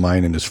into his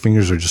mind and his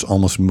fingers are just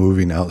almost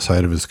moving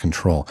outside of his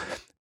control.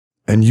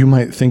 And you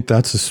might think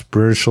that's a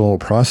spiritual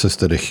process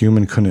that a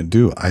human couldn't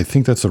do. I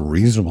think that's a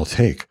reasonable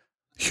take.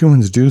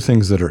 Humans do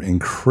things that are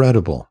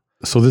incredible.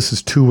 So this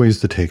is two ways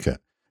to take it.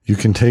 You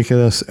can take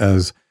this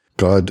as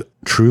God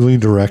truly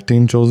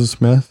directing Joseph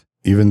Smith,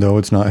 even though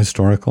it's not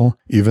historical,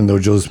 even though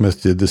Joseph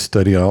Smith did this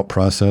study out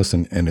process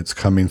and it's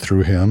coming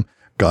through him.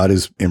 God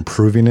is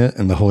improving it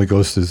and the Holy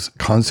Ghost is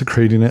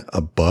consecrating it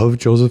above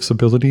Joseph's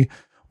ability.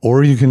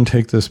 Or you can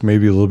take this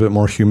maybe a little bit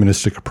more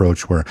humanistic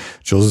approach where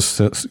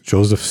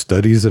Joseph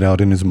studies it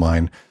out in his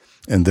mind,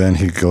 and then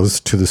he goes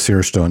to the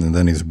seer stone, and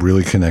then he's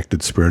really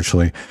connected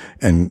spiritually,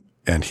 and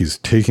he's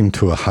taken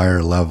to a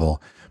higher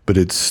level, but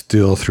it's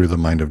still through the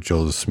mind of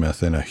Joseph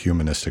Smith in a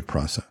humanistic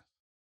process.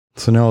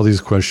 So now all these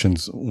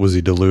questions, was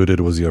he deluded?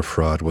 Was he a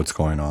fraud? What's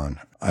going on?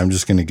 I'm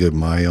just going to give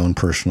my own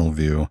personal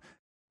view.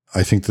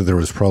 I think that there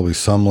was probably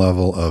some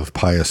level of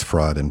pious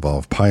fraud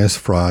involved. Pious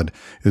fraud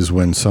is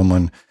when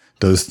someone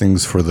does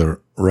things for the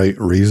right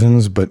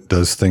reasons, but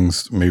does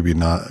things maybe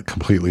not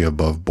completely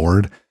above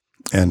board.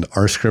 And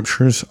our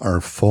scriptures are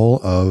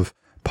full of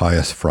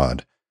pious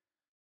fraud.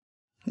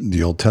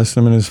 The Old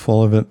Testament is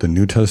full of it. The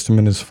New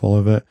Testament is full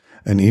of it.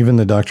 And even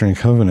the Doctrine and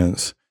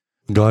Covenants,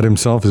 God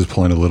himself is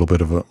playing a little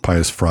bit of a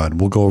pious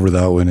fraud. We'll go over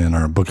that one in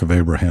our Book of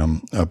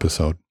Abraham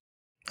episode.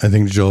 I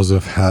think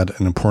Joseph had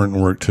an important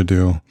work to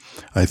do.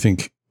 I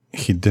think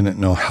he didn't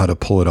know how to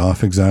pull it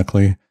off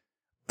exactly.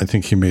 I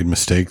think he made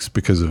mistakes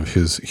because of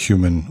his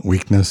human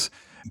weakness,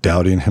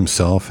 doubting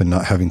himself and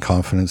not having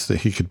confidence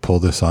that he could pull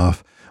this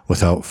off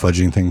without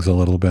fudging things a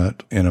little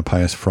bit in a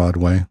pious fraud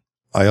way.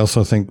 I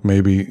also think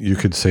maybe you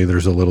could say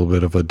there's a little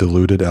bit of a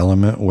diluted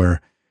element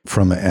where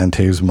from an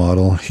Antaves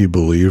model, he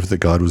believed that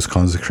God was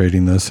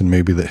consecrating this and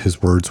maybe that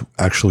his words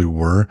actually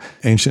were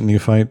ancient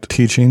Nephite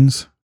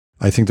teachings.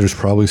 I think there's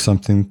probably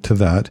something to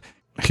that.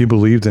 He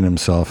believed in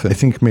himself. I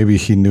think maybe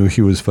he knew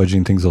he was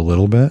fudging things a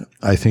little bit.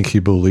 I think he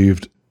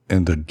believed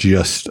in the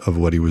gist of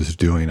what he was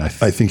doing. I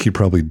think he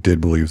probably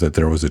did believe that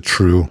there was a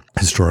true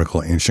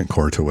historical ancient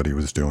core to what he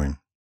was doing.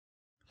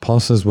 Paul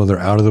says whether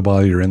out of the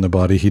body or in the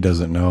body, he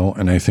doesn't know.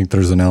 And I think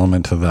there's an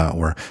element to that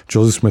where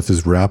Joseph Smith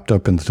is wrapped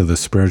up into the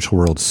spiritual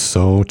world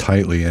so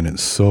tightly, and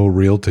it's so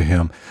real to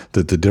him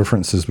that the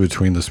differences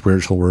between the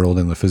spiritual world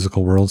and the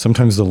physical world,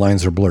 sometimes the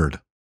lines are blurred.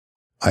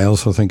 I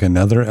also think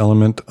another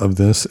element of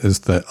this is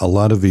that a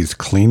lot of these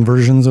clean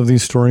versions of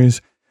these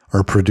stories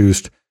are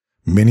produced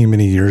many,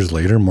 many years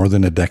later, more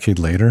than a decade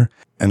later.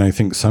 And I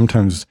think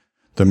sometimes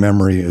the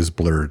memory is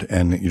blurred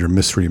and you're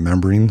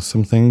misremembering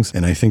some things.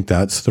 And I think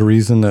that's the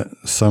reason that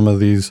some of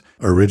these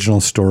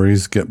original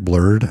stories get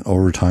blurred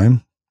over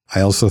time. I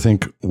also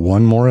think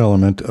one more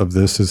element of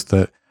this is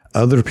that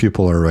other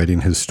people are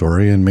writing his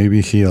story, and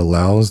maybe he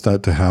allows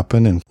that to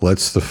happen and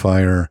lets the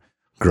fire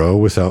grow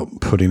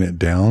without putting it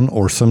down.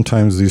 Or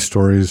sometimes these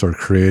stories are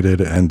created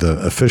and the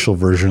official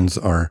versions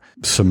are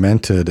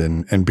cemented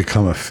and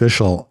become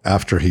official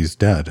after he's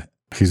dead.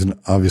 He's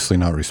obviously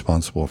not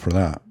responsible for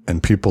that.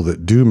 And people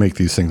that do make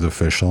these things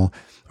official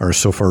are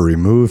so far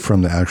removed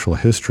from the actual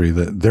history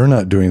that they're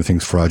not doing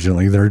things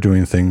fraudulently. They're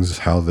doing things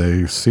how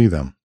they see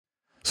them.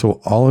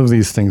 So all of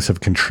these things have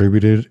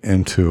contributed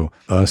into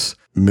us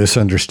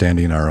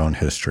misunderstanding our own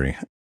history.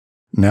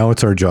 Now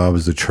it's our job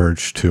as a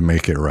church to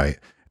make it right.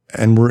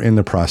 And we're in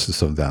the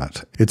process of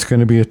that. It's going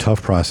to be a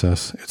tough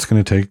process. It's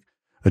going to take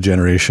a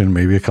generation,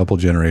 maybe a couple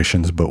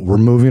generations, but we're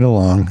moving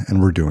along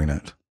and we're doing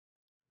it.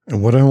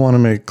 And what I want to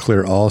make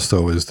clear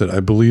also is that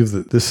I believe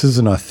that this is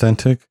an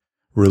authentic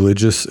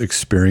religious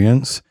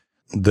experience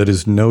that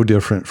is no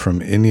different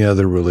from any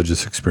other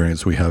religious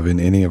experience we have in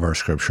any of our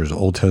scriptures,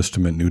 Old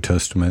Testament, New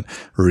Testament,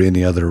 or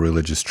any other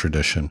religious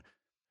tradition.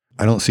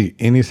 I don't see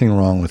anything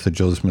wrong with the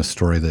Joseph Smith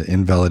story that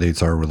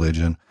invalidates our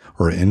religion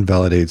or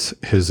invalidates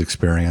his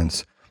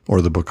experience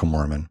or the Book of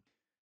Mormon.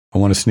 I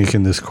want to sneak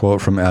in this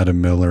quote from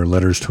Adam Miller,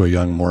 Letters to a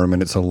Young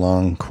Mormon. It's a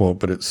long quote,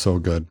 but it's so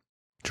good.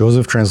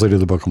 Joseph translated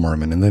the Book of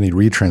Mormon, and then he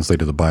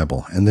retranslated the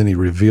Bible, and then he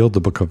revealed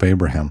the Book of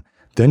Abraham.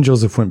 Then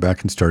Joseph went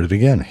back and started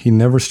again. He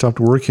never stopped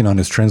working on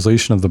his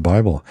translation of the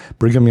Bible.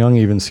 Brigham Young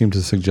even seemed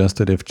to suggest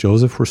that if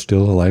Joseph were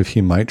still alive,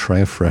 he might try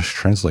a fresh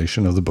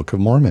translation of the Book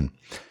of Mormon.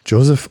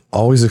 Joseph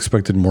always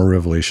expected more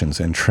revelations,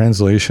 and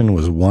translation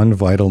was one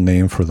vital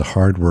name for the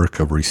hard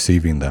work of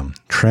receiving them.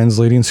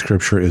 Translating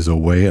Scripture is a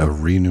way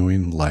of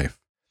renewing life.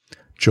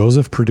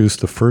 Joseph produced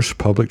the first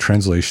public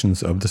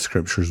translations of the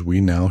Scriptures we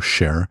now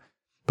share,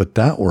 but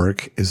that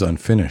work is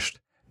unfinished.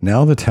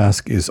 Now the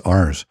task is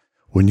ours.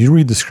 When you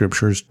read the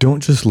Scriptures,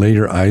 don't just lay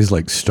your eyes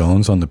like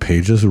stones on the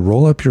pages.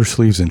 Roll up your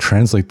sleeves and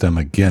translate them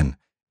again.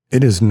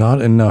 It is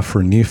not enough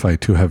for Nephi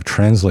to have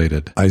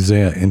translated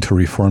Isaiah into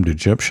Reformed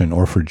Egyptian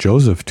or for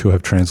Joseph to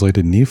have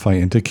translated Nephi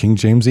into King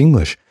James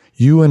English.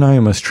 You and I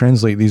must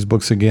translate these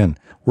books again,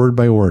 word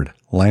by word,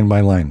 line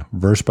by line,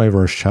 verse by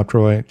verse, chapter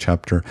by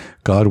chapter.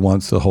 God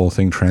wants the whole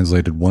thing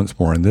translated once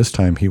more, and this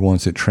time he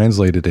wants it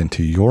translated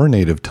into your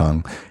native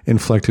tongue,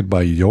 inflected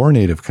by your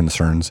native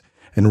concerns,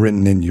 and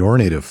written in your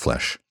native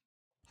flesh.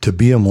 To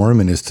be a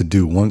Mormon is to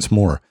do once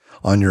more,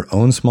 on your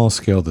own small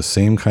scale, the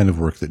same kind of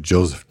work that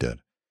Joseph did.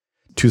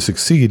 To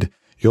succeed,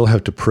 you'll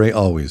have to pray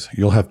always.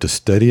 You'll have to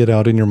study it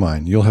out in your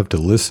mind. You'll have to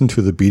listen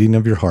to the beating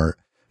of your heart.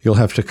 You'll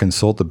have to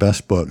consult the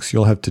best books.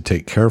 You'll have to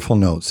take careful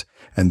notes.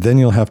 And then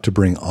you'll have to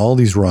bring all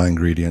these raw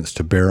ingredients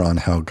to bear on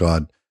how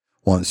God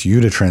wants you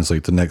to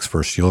translate the next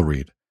verse you'll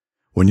read.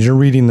 When you're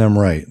reading them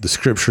right, the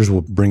Scriptures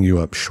will bring you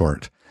up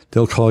short.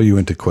 They'll call you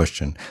into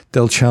question.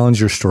 They'll challenge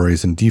your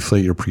stories and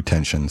deflate your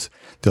pretensions.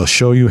 They'll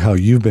show you how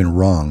you've been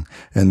wrong,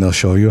 and they'll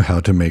show you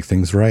how to make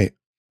things right.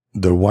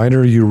 The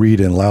wider you read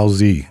in Lao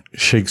Tzu,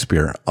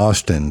 Shakespeare,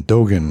 Austen,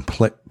 Dogen,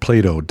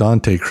 Plato,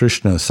 Dante,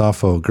 Krishna,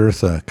 Sappho,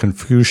 Goethe,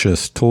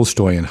 Confucius,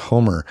 Tolstoy, and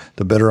Homer,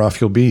 the better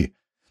off you'll be.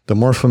 The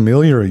more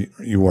familiar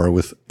you are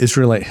with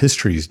Israelite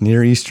histories,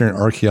 Near Eastern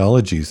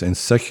archaeologies, and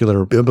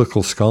secular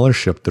biblical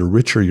scholarship, the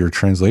richer your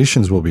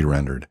translations will be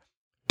rendered.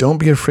 Don't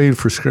be afraid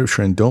for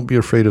Scripture, and don't be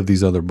afraid of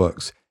these other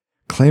books.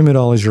 Claim it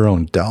all as your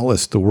own.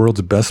 Doubtless, the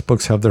world's best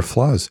books have their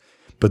flaws,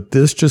 but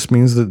this just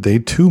means that they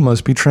too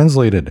must be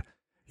translated.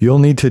 You'll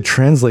need to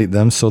translate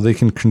them so they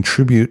can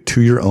contribute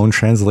to your own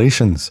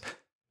translations.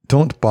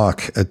 Don't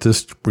balk at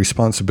this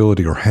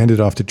responsibility or hand it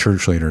off to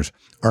church leaders.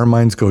 Our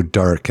minds go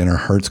dark and our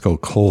hearts go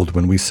cold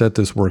when we set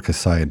this work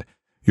aside.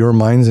 Your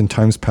minds in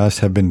times past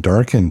have been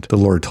darkened, the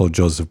Lord told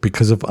Joseph,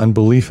 because of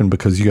unbelief and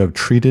because you have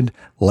treated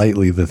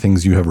lightly the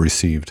things you have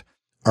received.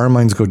 Our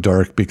minds go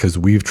dark because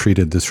we've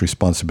treated this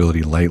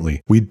responsibility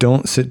lightly. We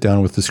don't sit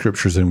down with the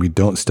Scriptures and we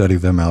don't study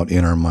them out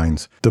in our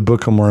minds. The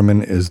Book of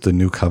Mormon is the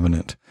new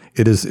covenant.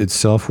 It is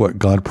itself what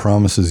God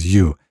promises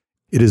you.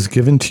 It is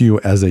given to you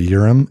as a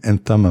Urim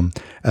and Thummim,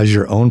 as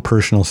your own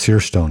personal seer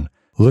stone.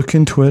 Look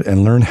into it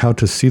and learn how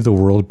to see the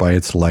world by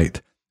its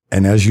light.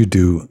 And as you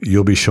do,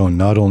 you'll be shown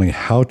not only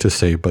how to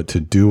say, but to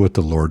do what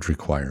the Lord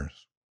requires.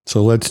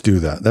 So let's do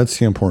that. That's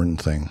the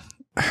important thing.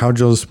 How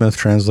Joseph Smith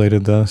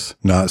translated this,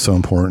 not so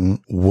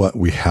important. What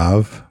we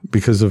have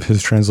because of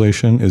his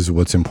translation is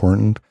what's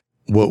important.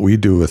 What we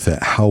do with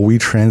it, how we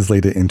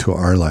translate it into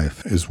our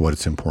life is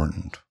what's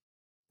important.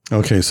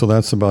 Okay, so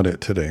that's about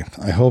it today.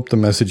 I hope the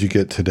message you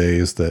get today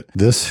is that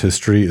this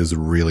history is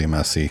really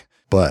messy.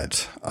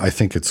 but I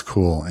think it's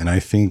cool. And I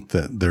think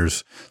that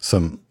there's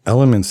some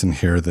elements in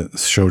here that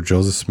show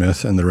Joseph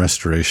Smith and the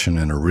Restoration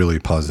in a really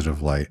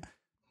positive light.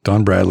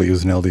 Don Bradley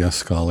is an LDS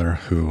scholar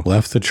who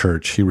left the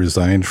church. He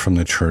resigned from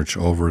the church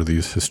over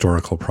these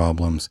historical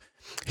problems.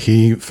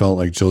 He felt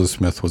like Joseph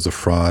Smith was a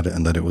fraud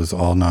and that it was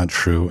all not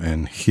true,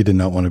 and he did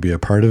not want to be a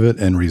part of it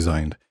and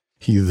resigned.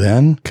 He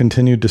then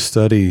continued to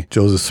study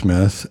Joseph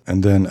Smith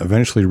and then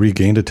eventually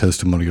regained a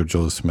testimony of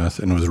Joseph Smith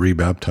and was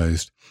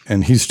rebaptized.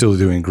 And he's still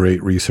doing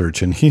great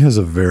research, and he has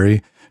a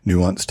very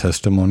nuanced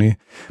testimony.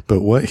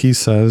 But what he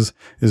says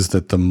is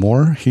that the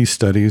more he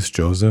studies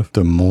Joseph,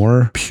 the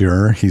more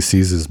pure he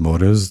sees his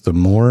motives, the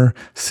more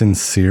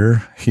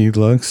sincere he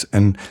looks,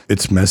 and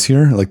it's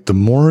messier. Like the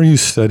more you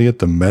study it,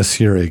 the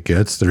messier it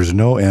gets. There's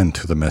no end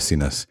to the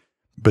messiness.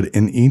 But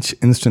in each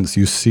instance,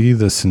 you see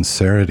the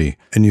sincerity,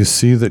 and you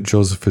see that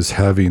Joseph is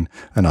having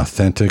an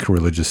authentic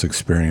religious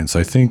experience.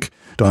 I think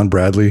Don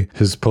Bradley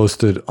has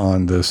posted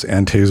on this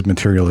Antaeus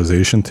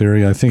materialization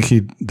theory. I think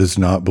he does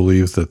not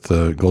believe that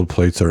the gold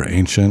plates are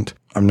ancient.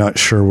 I'm not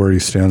sure where he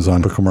stands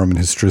on Book of Mormon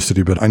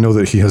historicity, but I know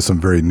that he has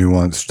some very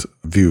nuanced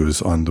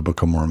views on the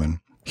Book of Mormon.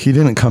 He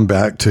didn't come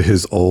back to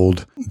his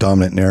old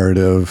dominant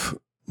narrative,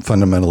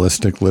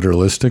 fundamentalistic,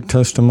 literalistic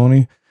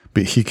testimony,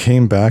 but he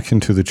came back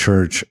into the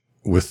church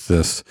with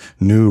this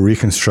new,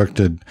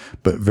 reconstructed,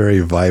 but very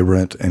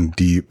vibrant and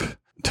deep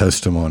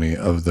testimony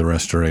of the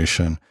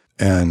Restoration.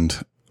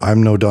 And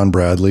I'm no Don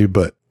Bradley,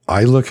 but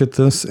I look at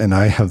this and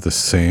I have the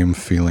same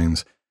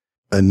feelings.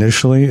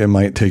 Initially, it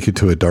might take you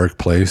to a dark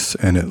place,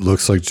 and it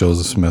looks like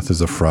Joseph Smith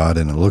is a fraud,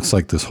 and it looks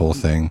like this whole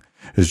thing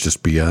is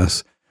just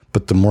BS.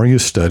 But the more you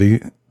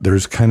study,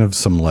 there's kind of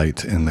some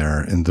light in there.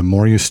 And the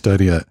more you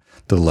study it,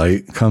 the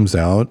light comes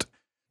out,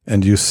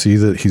 and you see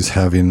that he's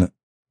having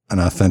an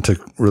authentic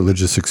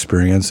religious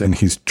experience, and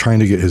he's trying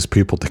to get his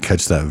people to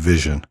catch that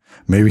vision.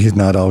 Maybe he's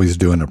not always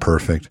doing it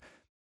perfect.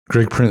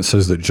 Greg Prince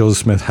says that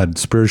Joseph Smith had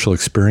spiritual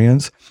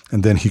experience,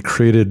 and then he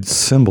created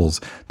symbols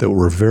that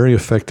were very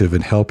effective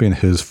in helping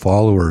his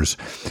followers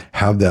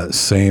have that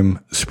same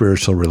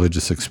spiritual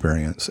religious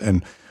experience.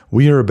 And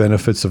we are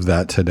benefits of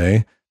that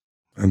today.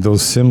 And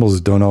those symbols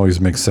don't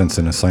always make sense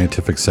in a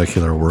scientific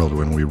secular world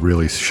when we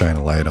really shine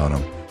a light on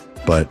them.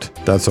 But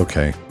that's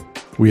okay.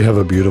 We have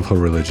a beautiful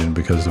religion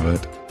because of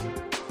it.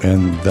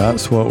 And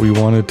that's what we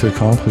wanted to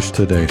accomplish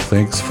today.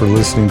 Thanks for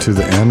listening to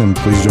the end, and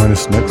please join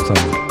us next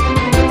time.